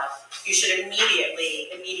fraud, you should immediately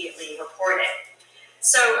report it.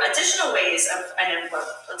 So additional ways and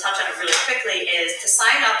we'll touch on it really quickly, is to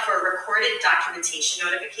sign up for a recorded documentation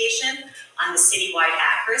notification on the citywide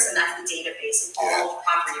ACRS, and that's the database of all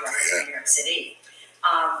property records in New York City.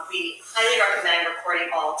 We highly recommend recording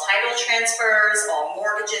all title transfers, all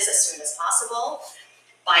mortgages as soon as possible.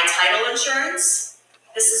 Buy title insurance.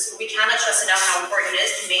 We cannot stress enough how important it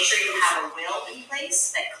is to make sure you have a will in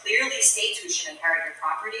place that clearly states who should inherit your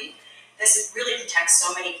property. This really protects so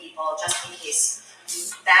many people, just in case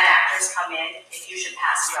bad actors come in. If you should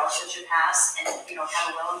pass, your relative should pass, and if you don't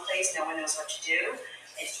have a will in place, no one knows what to do.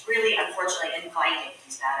 It's really, unfortunately, inviting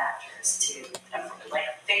these bad actors to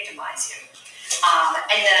victimize you.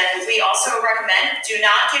 And then we also recommend, do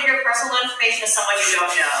not give your personal information to someone you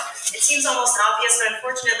don't know. It seems almost obvious, but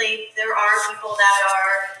unfortunately, there are people that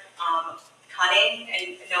are cunning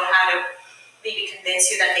and know how to maybe convince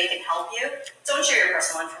you that they can help you. Don't share your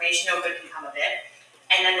personal information, no good can come of it.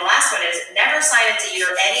 And then the last one is, never sign a deed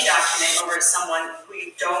or any document over to someone who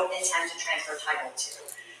you don't intend to transfer title to.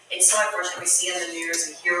 It's so unfortunate. We see in the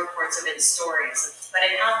news, we hear reports of it in stories, but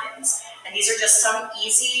it happens. And these are just some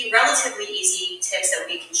relatively easy tips that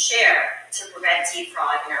we can share to prevent deed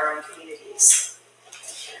fraud in our own communities.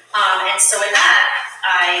 And so with that,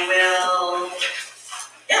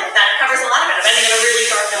 that covers a lot of it. I'm ending on a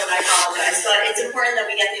really dark note, and I apologize, but it's important that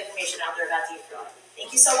we get the information out there about deed fraud.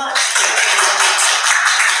 Thank you so much.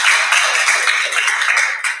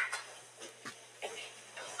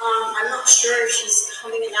 I'm not sure if she's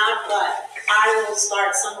coming out, but I will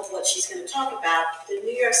start some of what she's going to talk about. The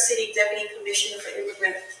New York City Deputy Commissioner for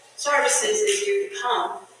Immigrant Services is here to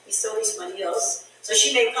come. He's still somebody else. So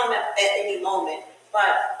she may come at any moment.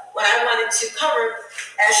 But what I wanted to cover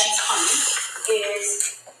as she's coming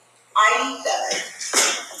is ID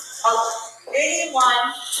theft.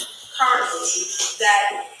 Anyone currently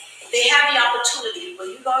that they have the opportunity, when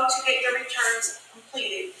you go to get your returns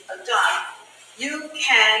completed or done, you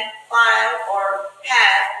can file or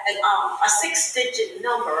have a 6-digit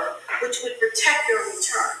number which would protect your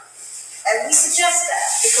return. And we suggest that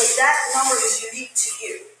because that number is unique to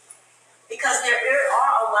you. Because there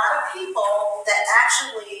are a lot of people that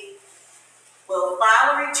actually will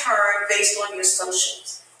file a return based on your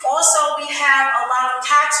socials. Also, we have a lot of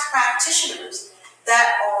tax practitioners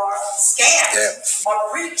that are scammed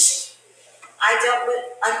or breached.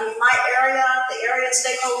 My area, the area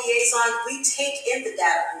stakeholder liaison, we take in the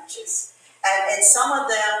data breaches. And some of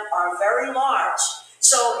them are very large.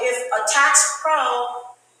 So if a tax pro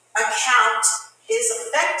account is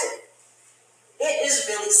affected, it is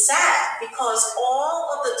really sad because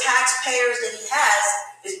all of the taxpayers that he has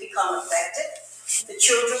is become affected. The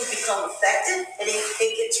children become affected, and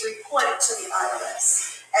it gets reported to the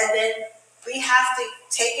IRS. And then we have to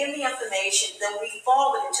take in the information, then we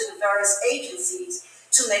forward it to the various agencies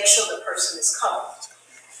to make sure the person is covered.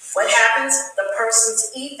 What happens? The person's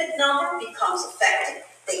EFIT number becomes affected.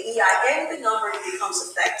 The EIN number becomes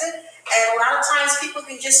affected. And a lot of times people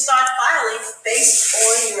can just start filing based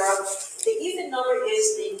on the EFIT number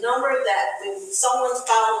is the number that when someone's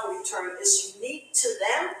filing a return is unique to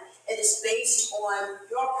them and is based on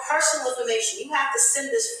your personal information. You have to send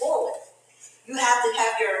this forward. You have to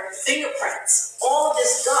have your fingerprints, all of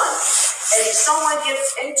this done. And if someone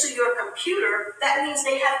gets into your computer, that means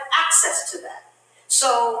they have access to that. So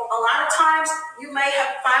a lot of times you may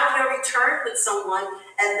have filed a return with someone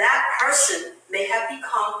and that person may have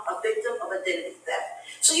become a victim of identity theft.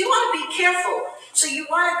 So you want to be careful. So you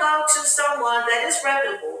want to go to someone that is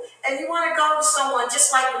reputable, and you want to go to someone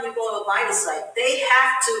just like when you go to a minor site. They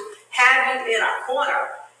have to have you in a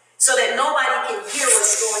corner so that nobody can hear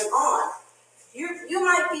what's going on. You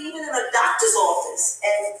might be even in a doctor's office,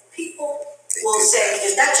 and people will say,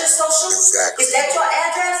 "Is that your social? Exactly. Is that your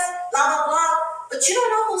address?" Blah blah blah. But you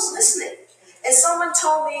don't know who's listening. And someone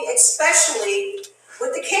told me, especially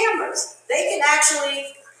with the cameras, they can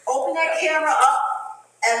actually open that camera up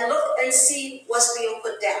and look and see what's being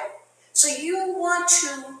put down. So you want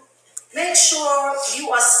to make sure you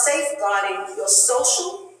are safeguarding your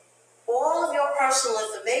social, all of your personal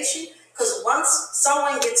information, because once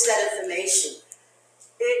someone gets that information,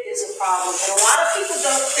 it is a problem. And a lot of people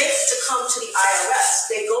don't think to come to the IRS.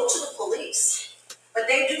 They go to the police. But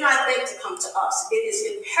they do not think to come to us. It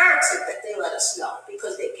is imperative that they let us know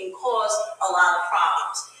because they can cause a lot of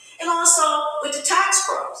problems. And also with the tax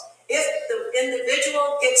pros, if the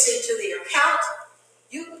individual gets into the account,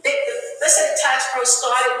 let's say the tax pro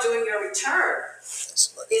started doing your return.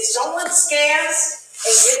 If someone scams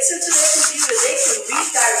and gets into their computer, they can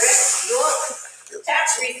redirect your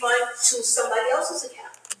tax refund to somebody else's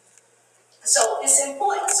account. So it's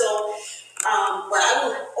important. So But I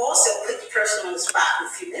will also put the person on the spot in a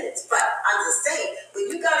few minutes. But I'm just saying, when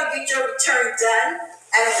you got to get your return done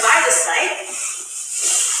at a MIDA site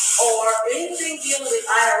or anything dealing with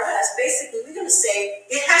IRS, basically we're going to say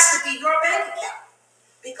it has to be your bank account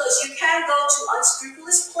because you can go to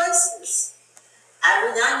unscrupulous places. I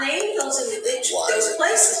will not name those individuals, those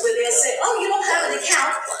places where they'll say, "Oh, you don't have an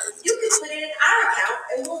account. You can put it in our account,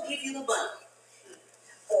 and we'll give you the money."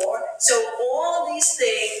 So all of these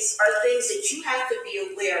things are things that you have to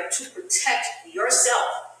be aware to protect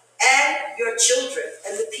yourself and your children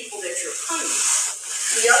and the people that you're paying.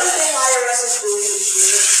 The other thing IRS is doing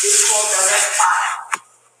is called direct file.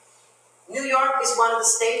 New York is one of the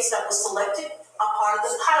states that was selected a part of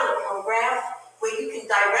the pilot program where you can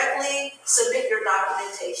directly submit your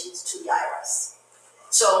documentations to the IRS.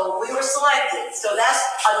 So we were selected, so that's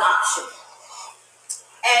an option.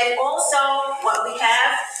 And also, what we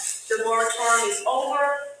have, the moratorium is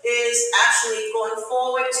over, is actually going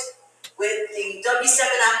forward with the W-7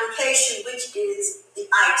 application, which is the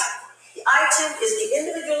ITIN. The ITIN is the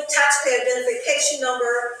individual taxpayer identification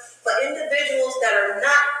number for individuals that are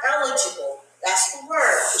not eligible, that's the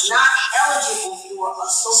word, not eligible for a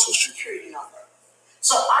social security number.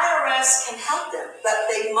 So IRS can help them, but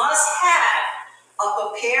they must have a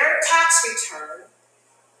prepared tax return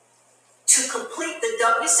to complete the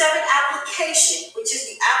W-7 application, which is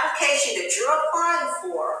the application that you're applying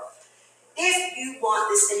for if you want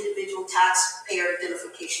this individual taxpayer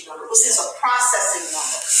identification number, which is a processing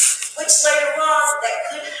number, which later on that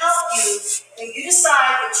could help you when you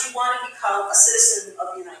decide that you want to become a citizen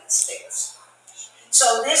of the United States.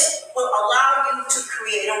 So this will allow you to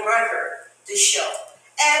create a record to show.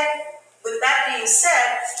 And with that being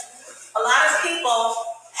said, a lot of people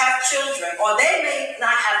have children, or they may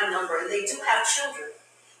not have a number, and they do have children.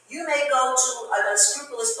 You may go to an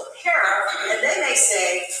unscrupulous preparer, and they may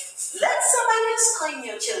say, let somebody else claim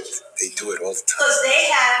your children. They do it all the time. Because they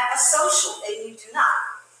have a social, and you do not.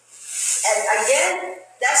 And again,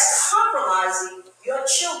 that's compromising your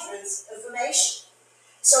children's information.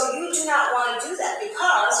 So you do not want to do that,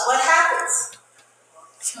 because what happens?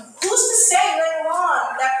 Who's to say later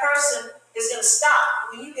on that person is going to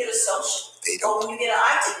stop when you get a social? They don't. Or when you get an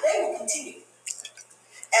ITIN, they will continue.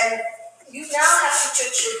 And you now have put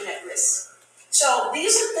your children at risk. So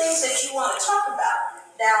these are things that you want to talk about.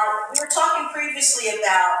 Now, we were talking previously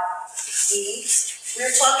about deeds. We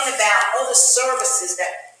were talking about other services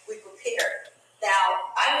that we prepared.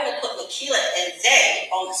 Now, I'm going to put Makila and they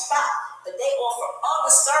on the spot, but they offer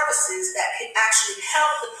other services that can actually help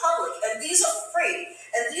the public. And these are free.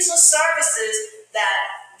 And these are services that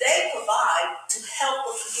they provide to help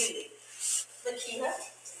the community. Makila?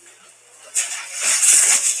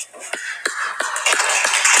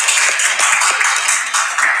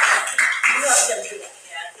 You are going to do that.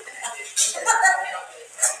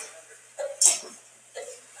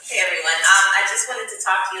 Hey everyone, I just wanted to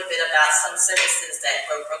talk to you a bit about some services that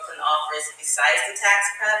Grow Brooklyn offers besides the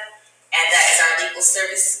tax prep, and that is our legal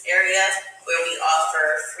service area where we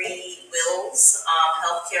offer free wills,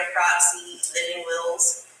 healthcare proxy, living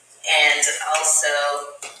wills, and also,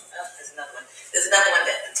 there's another one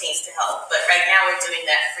that pertains to health, but right now we're doing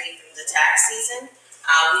that free through the tax season.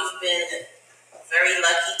 We've been very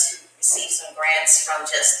lucky to receive some grants from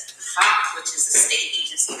just HOP, which is the state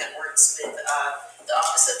agency that works with the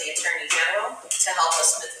Office of the Attorney General to help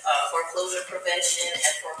us with foreclosure prevention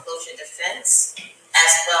and foreclosure defense,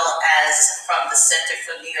 as well as from the Center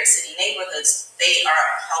for New York City Neighborhoods. They are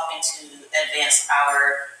helping to advance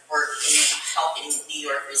our work in helping New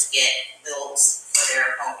Yorkers get wills for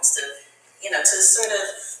their homes to sort of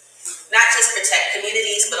not just protect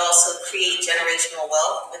communities, but also create generational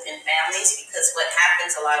wealth within families, because what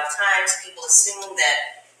happens a lot of times, people assume that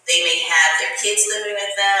they may have their kids living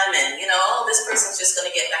with them and, this person's just going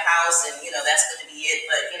to get the house and, that's going to be it.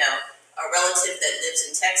 But, a relative that lives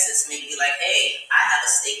in Texas may be like, hey, I have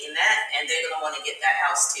a stake in that, and they're going to want to get that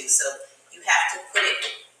house too. So you have to put it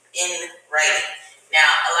in writing. Now,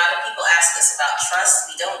 a lot of people ask us about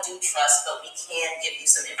trust. We don't do trust, but we can give you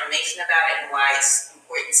some information about it and why it's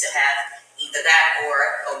important to have either that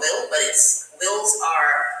or a will. But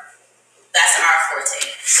that's our forte.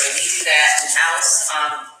 So we do that in-house,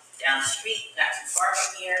 down the street, not too far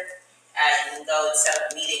from here. You can go and set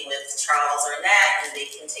up a meeting with Charles or Nat, and they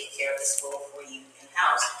can take care of this will for you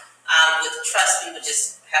in-house. With trust, we would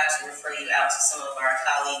just have to refer you out to some of our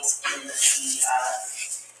colleagues in the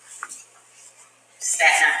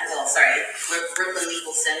Brooklyn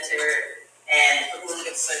Legal Center and Brooklyn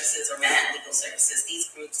Legal Services or Manhattan Legal Services. These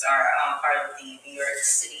groups are part of the New York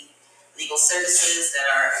City Legal Services that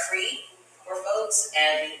are free for folks,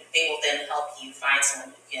 and they will then help you find someone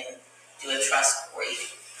who can do a trust for you.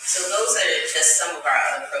 So those are just some of our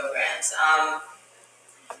other programs.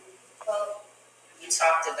 Well, you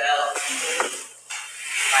talked about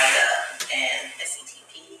FIDA and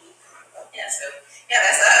SETP. Yeah, so yeah,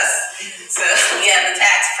 that's us. So we have the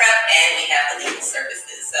tax prep and we have the legal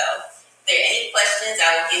services. So if there are any questions,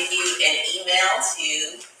 I will give you an email to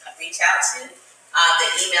reach out to. The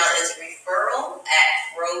email is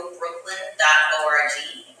referral@growbrooklyn.org.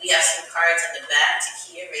 We have some cards in the back.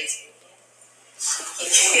 Takia, raise your hand. She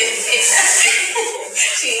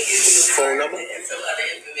can give you a phone number and some other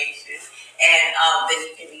information. And then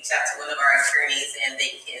you can reach out to one of our attorneys and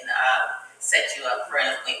they can set you up for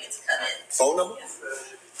an appointment to come in. Phone number? Yes.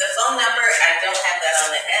 The phone number, I don't have that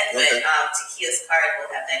on the head, okay. But Takia's card will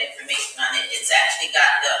have that information on it. It's actually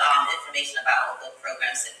got the information about all the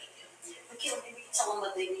programs that we do. Okay, maybe tell them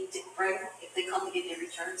what they need to bring if they come to get their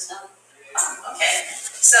returns done. Okay,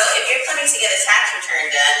 so if you're coming to get a tax return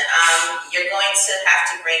done, you're going to have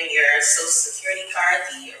to bring your Social Security card,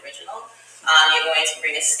 the original. You're going to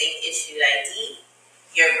bring a state issued ID.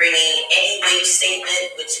 You're bringing any wage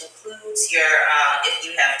statement, which includes your, if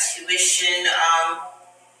you have tuition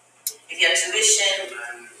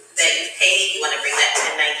that you've paid, you want to bring that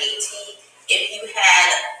 1098-T. If you had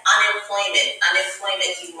unemployment,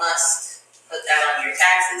 you must put that on your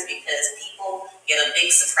taxes because people get a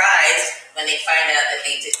big surprise when they find out that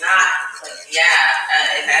they did not.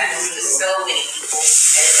 It happens to so many people,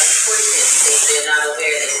 and it's unfortunate because they're not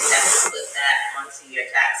aware that you have to put that onto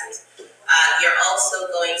your taxes. You're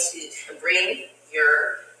also going to bring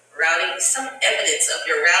your some evidence of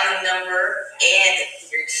your routing number and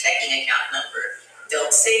your checking account number.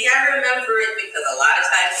 Don't say I remember it because a lot of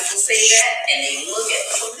times people say that and they look at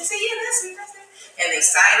people and they say, yeah, that's it. And they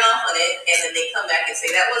sign off on it and then they come back and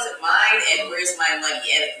say, that wasn't mine and where's my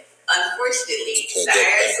money? And unfortunately, the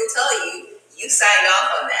IRS will tell you, you signed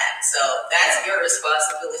off on that. So that's your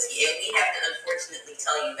responsibility. And we have to unfortunately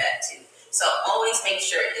tell you that too. So always make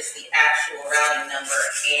sure it's the actual routing number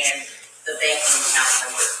and the banking account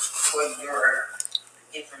number for your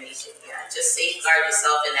information. Yeah, just safeguard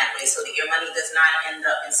yourself in that way so that your money does not end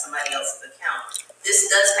up in somebody else's account. This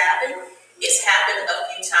does happen. It's happened a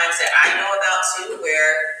few times that I know about too,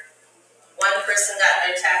 where one person got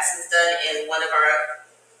their taxes done in one of our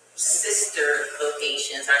sister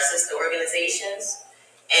locations, our sister organizations,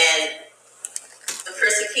 and the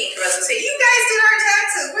person came to us and said, you guys did our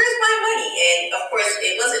taxes, where's my money? And of course,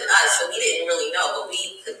 it wasn't us, so we didn't really know, but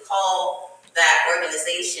we could call that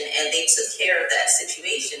organization and they took care of that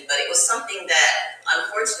situation. But it was something that,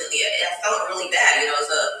 unfortunately, I felt really bad. It was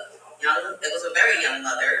a very young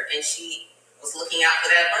mother, and she was looking out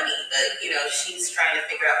for that money. But, she's trying to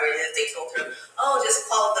figure out where it is. They told her, oh, just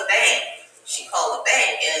call the bank. She called the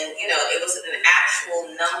bank, and, it was an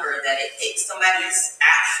actual number that it hit somebody's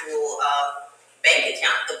actual bank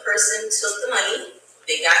account. The person took the money.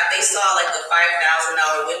 They saw like the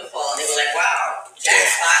 $5,000 windfall, and they were like, wow,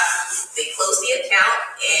 jackpot. They closed the account,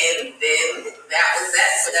 and then that was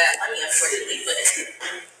that for that money, unfortunately. But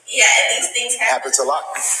yeah, and these things happen. Happens a lot.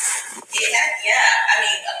 I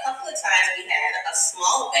mean, a couple of times we had a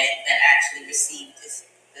small bank that actually received a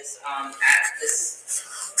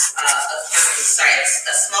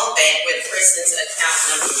small bank where the person's account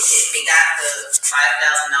number was hit. They got the $5,000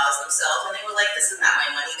 themselves, and they were like, "This is not my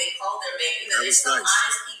money." They called their bank. There's some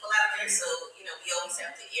honest people out there, so we always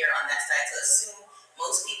have to err on that side to assume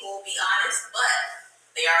most people will be honest, but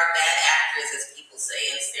they are bad actors, as people say,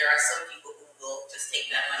 and there are some people who will just take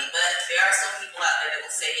that money. But there are some people out there that will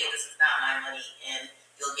say, "Hey, this is not my money," and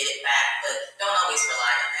you'll get it back. But don't always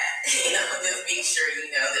rely on that. Just make sure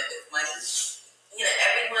that with money,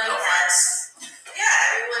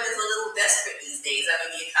 everyone is a little desperate these days. I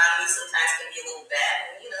mean, the economy sometimes can be a little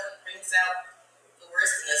bad, and it brings out the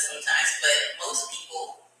worst in us sometimes. But most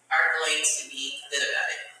people are going to be good about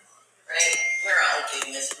it, right? We're all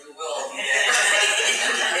doing this. We're all doing that.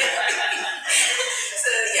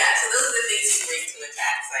 So those are the things you bring to a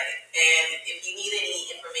tax site. And if you need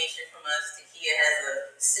any information from us, Takia has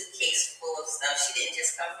a suitcase full of stuff. She didn't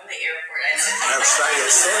just come from the airport. I know. That's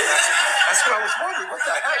what I was wondering. What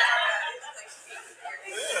the heck?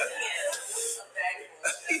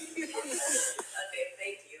 Okay,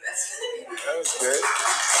 thank you. That was good.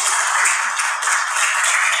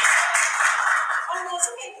 Oh, no, it's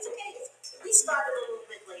okay. We started a little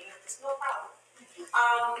bit later. It's no problem.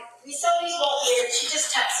 Somebody won't be here. She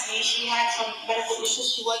just texted me. She had some medical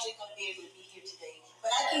issues. She wasn't going to be able to be here today.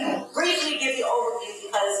 But I can briefly give you an overview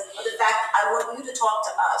because of the fact I want you to talk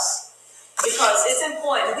to us. Because it's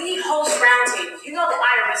important. We host roundtables. The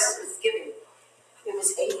IRS was giving. It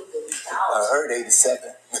was $80 billion. I heard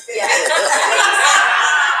 87. Yeah.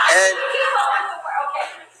 And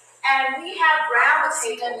And we have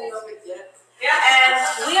roundtables. And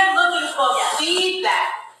we are looking for feedback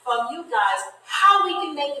from you guys, how we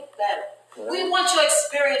can make it better. We want your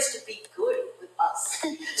experience to be good with us.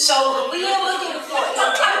 So we are looking for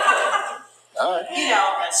input. You know,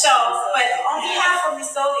 so, but on behalf of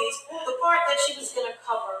Ms. Solis, the part that she was going to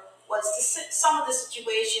cover was some of the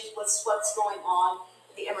situations, what's going on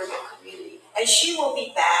in the immigrant community. And she will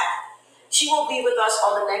be back. She will be with us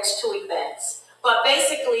on the next 2 events. But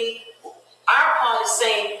basically, our part is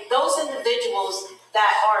saying those individuals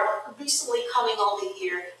that are recently coming over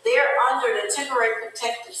here, they're under the temporary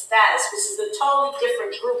protective status, which is a totally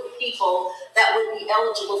different group of people that would be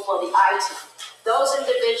eligible for the ITIN. Those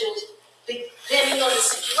individuals, depending on the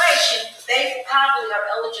situation, they probably are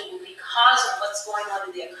eligible because of what's going on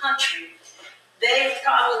in their country. They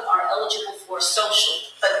probably are eligible for social,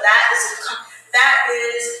 but that is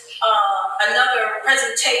another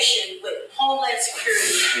presentation with Homeland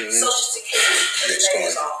Security, Social Security, and the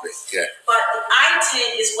Mayor's Office. Yeah. But the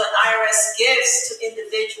ITIN is what IRS gives to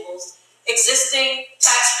individuals, existing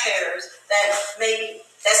taxpayers that's been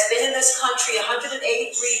in this country 183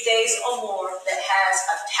 days or more that has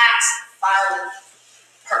a tax filing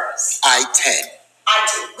purpose. ITIN.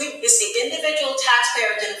 It's the individual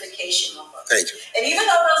taxpayer identification number. Thank you. And even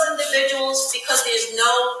though those individuals, because there's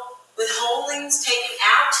no withholdings taken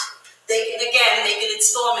out, they can again make an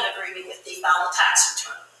installment agreement if they file a tax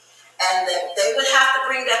return. And they would have to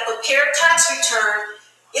bring that prepared tax return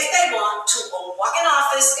if they want to a walk-in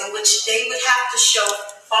office in which they would have to show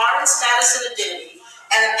foreign status and identity.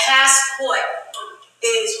 And a passport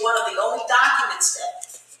is one of the only documents that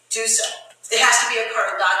do so. It has to be a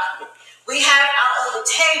current document. We have out on the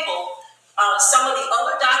table some of the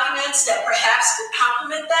other documents that perhaps would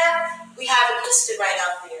complement that. We have it listed right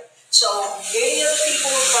out there. So any of the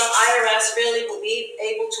people from IRS really will be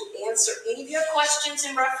able to answer any of your questions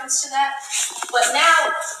in reference to that. But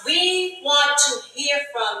now we want to hear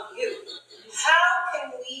from you. How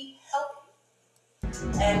can we help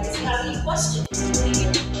you? And if you have any questions,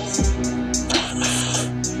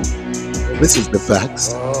 this is The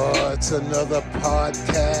Facts. Oh, it's another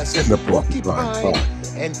podcast. And the Porcupine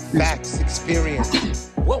and Facts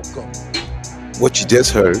Experience. Welcome. What you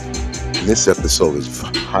just heard in this episode is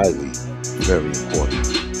highly, very important.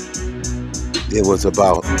 It was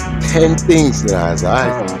about 10 things that as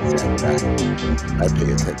I sat back, I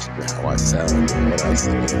pay attention to how I sound and what I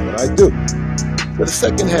say and what I do. For the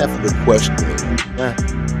second half of the questioning,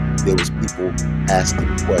 there was people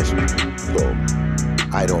asking questions. So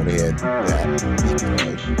I don't add that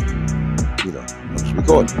because, you know, I was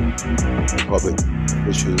recording. Public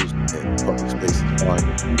issues and public spaces on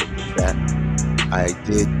that. I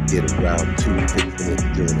did get around to fixing it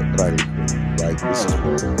and doing it, but I didn't do it right. This is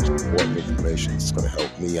one of the most important information. It's going to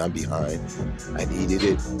help me. I'm behind. I needed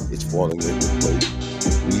it. It's falling into place.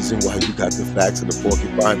 The reason why you got The Facts of the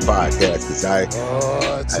Porcupine podcast is I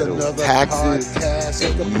know taxes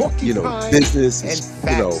and, you know, business is,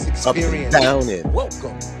 you know, up and down,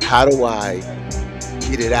 and how do I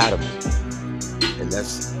get it out of me? And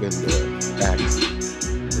that's been the Facts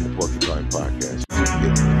in the Porcupine podcast.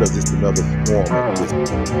 Because it's another form of just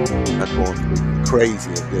not going through crazy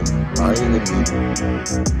and then finding a meeting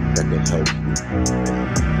that can help you and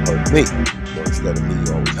help me. So instead of me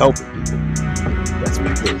always helping people, that's what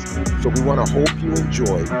it is. So we want to hope you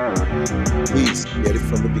enjoy. Please get it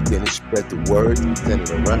from the beginning, spread the word, send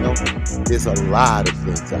it around. There's a lot of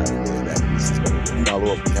things out of there that this is going to follow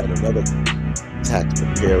up. We had another tax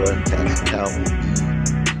preparer, tax accountant,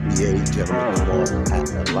 VA gentleman called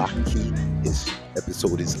at Lockheed. His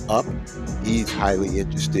episode is up. He's highly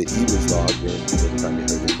interested. He was logged in the time he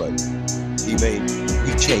heard it, but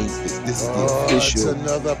he changed this. This is the official. It's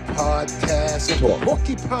another podcast of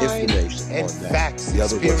Porcupine information and on that. Facts The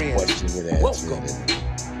other was Experience. questioning and answering, and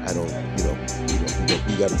I don't,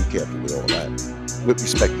 we got to be careful with all that. With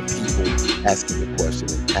respect to people asking the question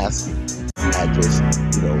and asking address,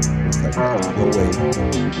 things like that. No way we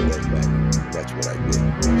can let that. That's what I did.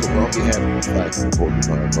 So on behalf of the Facts and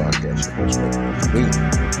Porcupine podcast, your host, me,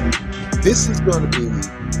 this is going to be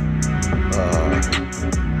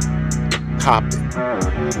topic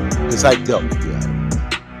because I dealt with the item.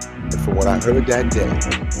 And from what I heard that day,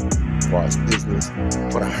 as far as business,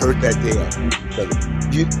 what I heard that day,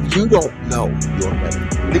 you don't know your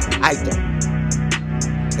benefit. I don't.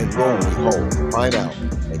 And lo and behold, find out,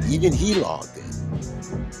 and even he logged in.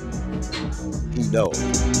 He knows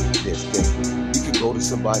there's things. You can go to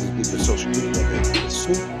somebody and get your social media number.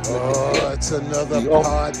 It's another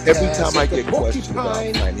podcast. Every time I get questions about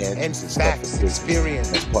Porcupine financials and Facts Experience,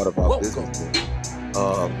 that's part of our business.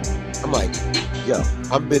 I'm like, yo,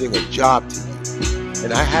 I'm bidding a job to you.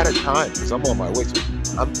 And I had a time because I'm on my way. So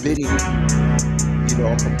I'm bidding,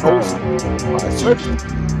 I'm proposing my services.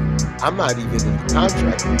 I'm not even in the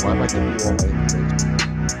contract. Why am I giving you all my information?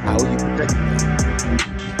 How are you protecting me?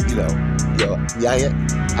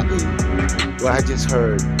 I mean, what I just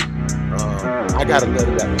heard, I got a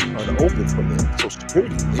letter that was unopened from the Social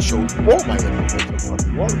Security. They showed all my information on the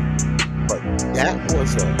water. But that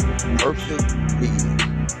was a perfect meeting.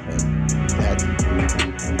 And that's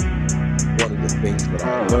one of the things that I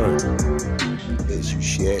learned is you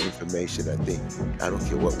share information. I don't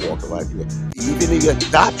care what walk of life you are. Even the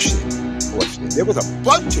adoption question, there was a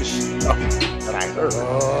bunch of stuff that I heard.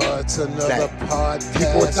 Oh, it's another People podcast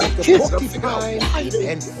adopt of the kids. I'm Porcupine thinking,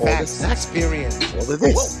 and Facts Experience. All of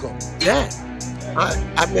this. Welcome.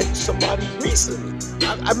 I met somebody recently.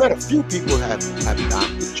 I met a few people who have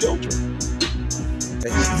adopted children.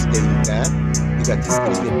 And she stated that you got the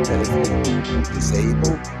state benefit,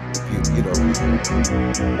 disabled,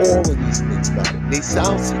 all of these things matter. They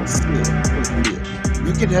sound sincere.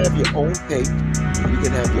 You can have your own take, and you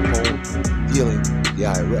can have your own dealing with the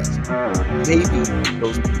IRS. Maybe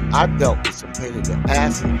those people, I've dealt with some pain in the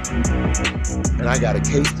ass, and I got a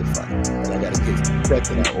case to fight, and I got a case to protect,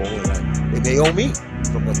 and I owe, and they may owe me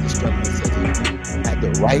from what this gentleman said. You had the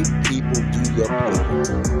right people do your paper,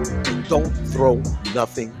 and don't throw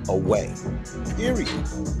nothing away. Period.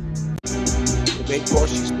 It may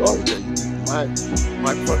cost you stories.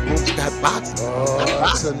 My front room's got boxes.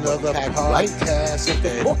 Oh, it's another podcast of the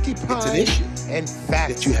Porcupine it's an issue and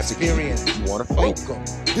Facts that you have Experience. You want to fight. Welcome.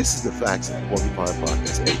 This is the Facts of the Porcupine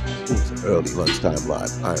Podcast. Hey, it was an early lunchtime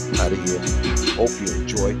live. I'm out of here. Hope you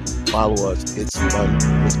enjoy. Follow us. It's fun.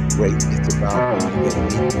 It's great. It's about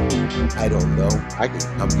I don't know. I'm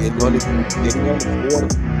getting on the water.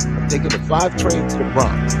 I'm taking the 5 train to the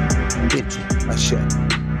Bronx. It's a show.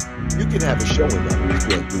 You can have a show in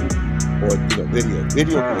that. Or video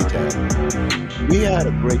great time. We had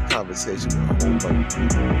a great conversation with a whole bunch of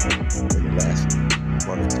people in the last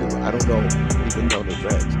 1 or 2. I don't know, even though the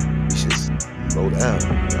Reds, we should slow down.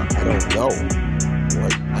 I don't know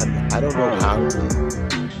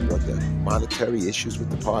what the monetary issues with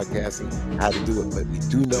the podcasting, how to do it, but we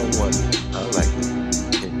do know one. I like to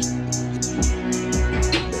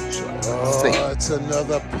make sure. Oh, it's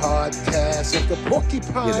another podcast of the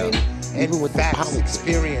Porcupine. Even with Facts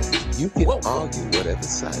Experience. You can argue whatever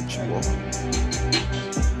side you want.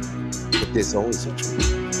 But there's always a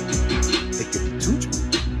truth. It could be 2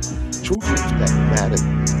 truths. 2 truths that matter.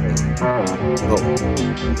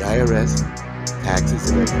 The IRS, taxes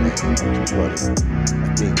and everything. I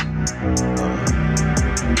think,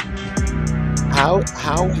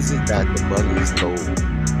 how is it that the money is so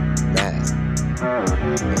masked?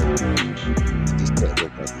 Just can't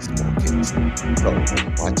look like these small kids. So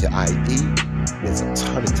watch your ID. There's a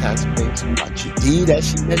ton of taxpayers. Watch your D that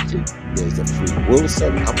she mentioned. There's a free will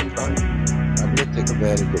service. I'm gonna take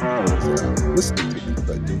advantage of the things that I'm listening to because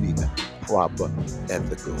I do need a proper,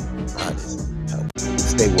 ethical, honest help.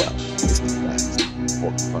 Stay well. This is Facts.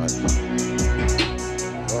 Porcupine.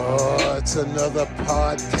 Oh, it's another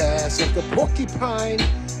podcast of the Porcupine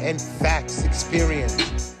and Facts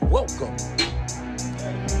Experience. Welcome.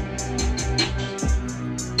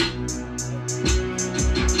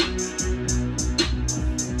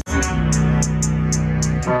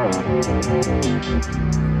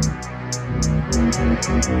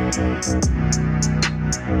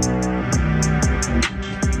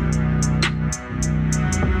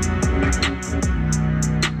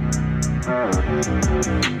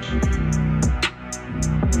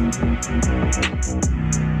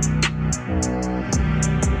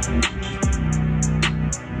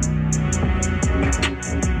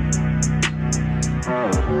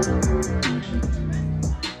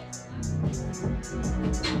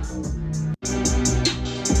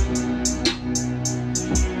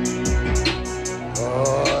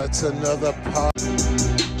 Oh, it's another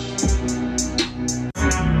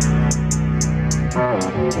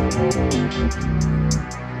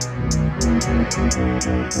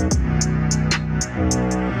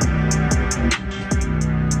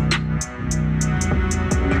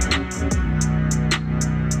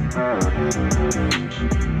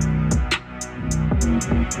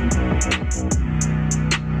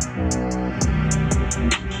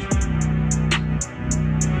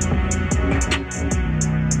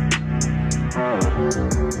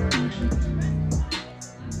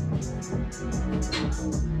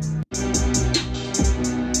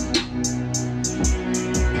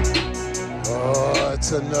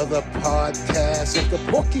another podcast of the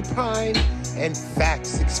Porcupine and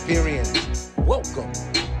Facts Experience. Welcome.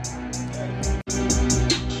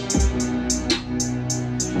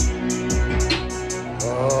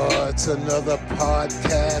 It's another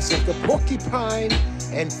podcast of the Porcupine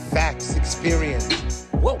and Facts Experience.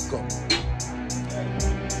 Welcome.